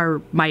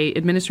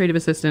administrative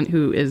assistant,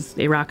 who is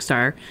a rock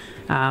star,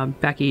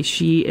 Becky.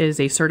 She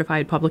is a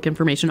certified public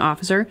information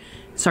officer.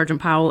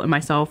 Sergeant Powell and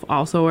myself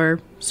also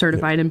are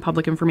certified in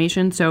public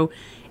information. So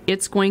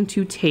it's going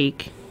to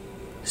take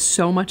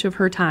so much of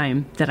her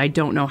time that I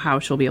don't know how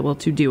she'll be able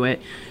to do it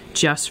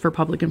just for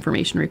public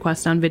information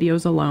requests on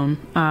videos alone.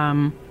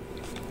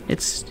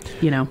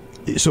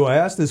 So I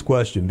asked this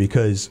question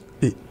because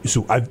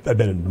I've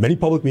been in many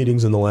public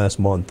meetings in the last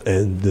month,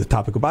 and the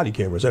topic of body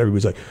cameras, and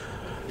everybody's like,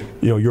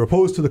 you're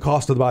opposed to the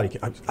cost of the body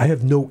cameras. I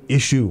have no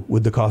issue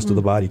with the cost of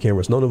the body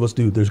cameras. None of us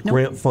do. There's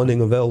grant funding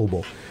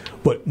available.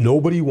 But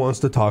nobody wants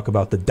to talk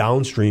about the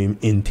downstream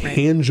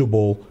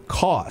intangible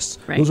costs.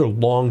 Right. Those are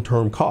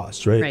long-term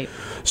costs, right? Right.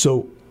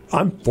 So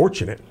I'm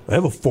fortunate. I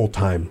have a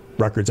full-time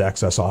records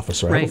access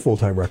officer. I have a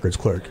full-time records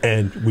clerk.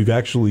 And we've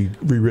actually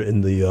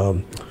rewritten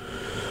the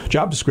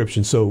job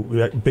description, so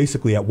we're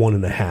basically at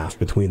 1.5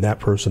 between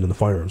that person and the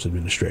firearms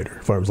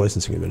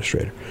licensing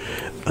administrator.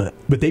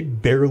 But they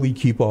barely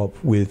keep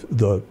up with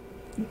the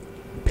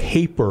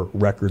paper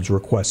records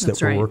requests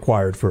that were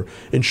required for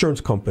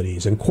insurance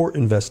companies and court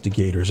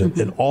investigators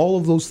and all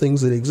of those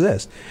things that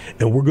exist.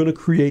 And we're going to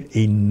create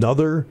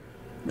another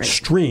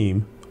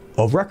stream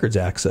of records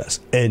access.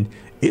 And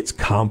it's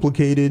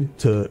complicated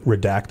to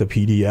redact a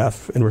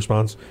PDF in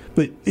response,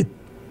 but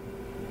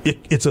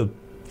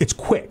it's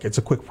quick. It's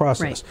a quick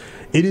process. Right.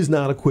 It is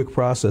not a quick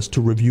process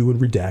to review and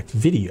redact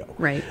video.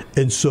 Right.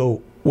 And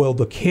so,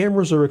 the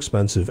cameras are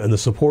expensive, and the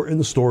support and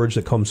the storage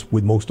that comes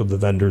with most of the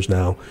vendors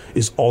now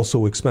is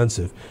also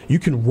expensive. You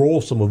can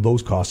roll some of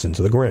those costs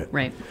into the grant.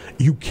 Right.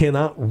 You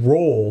cannot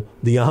roll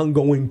the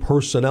ongoing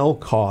personnel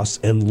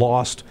costs and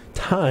lost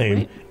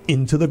time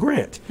into the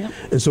grant. Yep.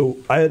 And so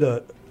I had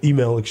an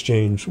email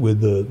exchange with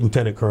the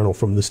lieutenant colonel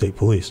from the state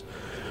police.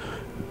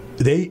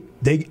 They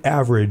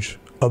average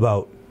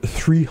about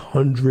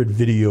 300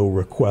 video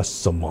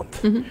requests a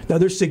month. Now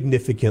they're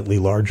significantly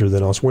larger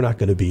than us. We're not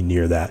going to be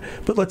near that.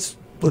 But let's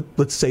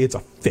say it's a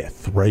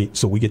fifth, right?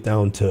 So we get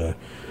down to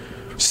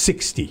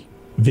 60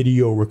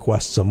 video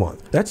requests a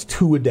month. That's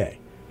 2 a day.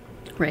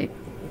 Right.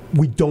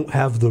 We don't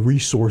have the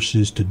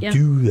resources to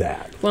do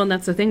that. Well, and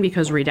that's the thing,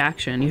 because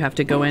redaction, you have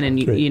to go in and,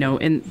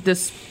 and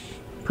this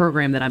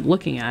program that I'm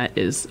looking at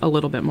is a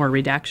little bit more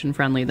redaction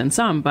friendly than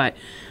some, but,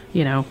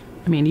 you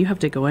have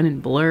to go in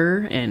and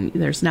blur, and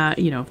there's not,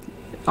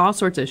 all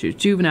sorts of issues,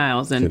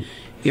 juveniles, and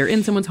if you're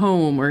in someone's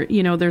home, or,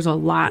 there's a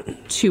lot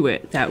to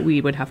it that we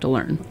would have to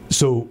learn.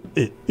 So,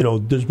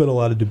 there's been a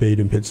lot of debate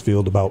in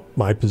Pittsfield about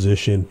my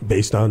position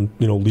based on,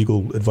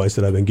 legal advice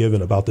that I've been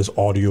given about this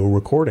audio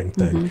recording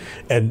thing.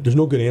 And there's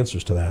no good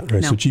answers to that,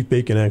 right? No. So Chief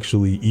Bacon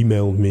actually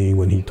emailed me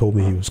when he told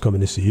me he was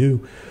coming to see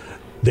you.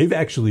 They've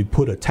actually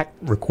put a tech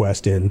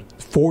request in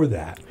for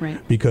that,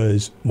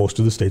 because most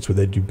of the states where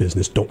they do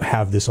business don't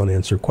have this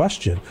unanswered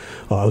question.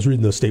 I was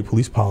reading the state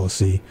police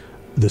policy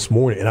this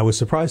morning, and I was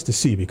surprised to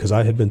see, because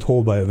I had been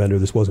told by a vendor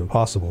this wasn't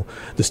possible.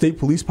 The state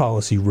police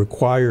policy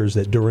requires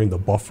that during the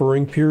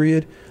buffering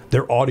period,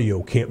 their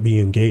audio can't be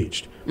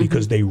engaged,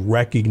 because they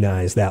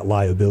recognize that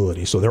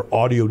liability. So their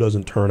audio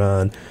doesn't turn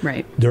on.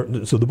 Right.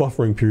 So the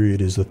buffering period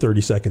is the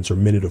 30 seconds or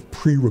minute of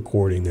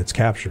pre-recording that's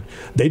captured.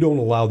 They don't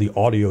allow the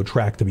audio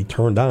track to be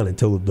turned on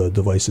until the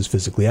device is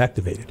physically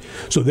activated.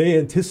 So they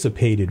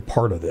anticipated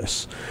part of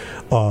this.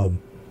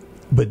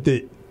 But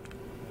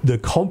the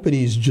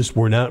companies just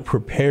were not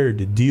prepared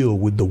to deal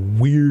with the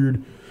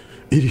weird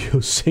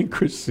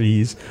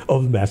idiosyncrasies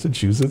of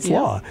Massachusetts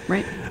law.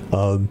 Right.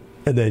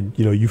 And then,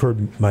 you've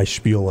heard my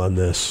spiel on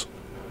this.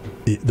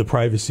 The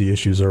privacy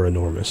issues are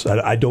enormous.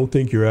 I don't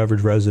think your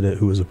average resident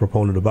who is a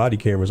proponent of body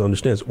cameras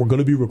understands. We're going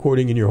to be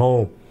recording in your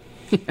home,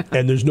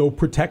 and there's no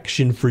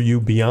protection for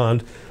you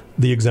beyond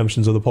the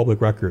exemptions of the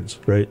public records,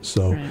 right?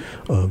 So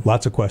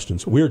lots of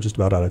questions. We're just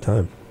about out of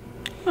time.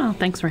 Well,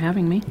 thanks for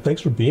having me.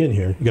 Thanks for being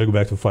here. You got to go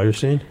back to the fire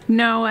scene?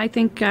 No, I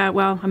think, I'm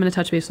going to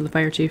touch base with the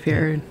fire chief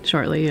here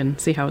shortly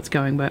and see how it's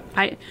going. But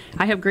I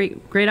have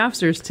great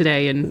officers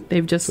today, and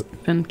they've just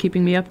been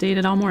keeping me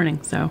updated all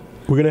morning. So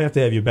we're going to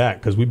have you back,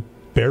 because we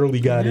barely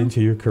got into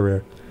your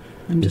career.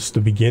 It's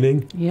the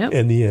beginning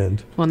and the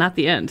end. Well, not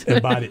the end.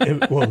 And body, the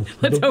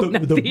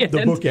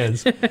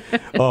bookends.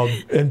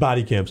 And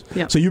body cams.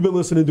 Yep. So you've been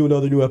listening to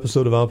another new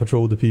episode of On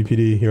Patrol with the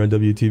PPD here on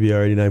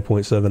WTBR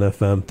 89.7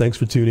 FM. Thanks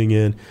for tuning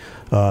in.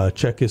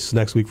 Check us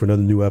next week for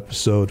another new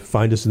episode.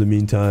 Find us in the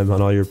meantime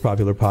on all your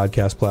popular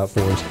podcast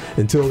platforms.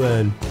 Until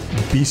then,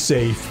 be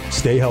safe,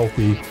 stay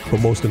healthy,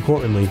 but most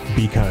importantly,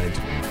 be kind.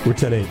 We're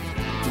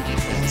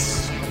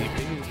 10-8.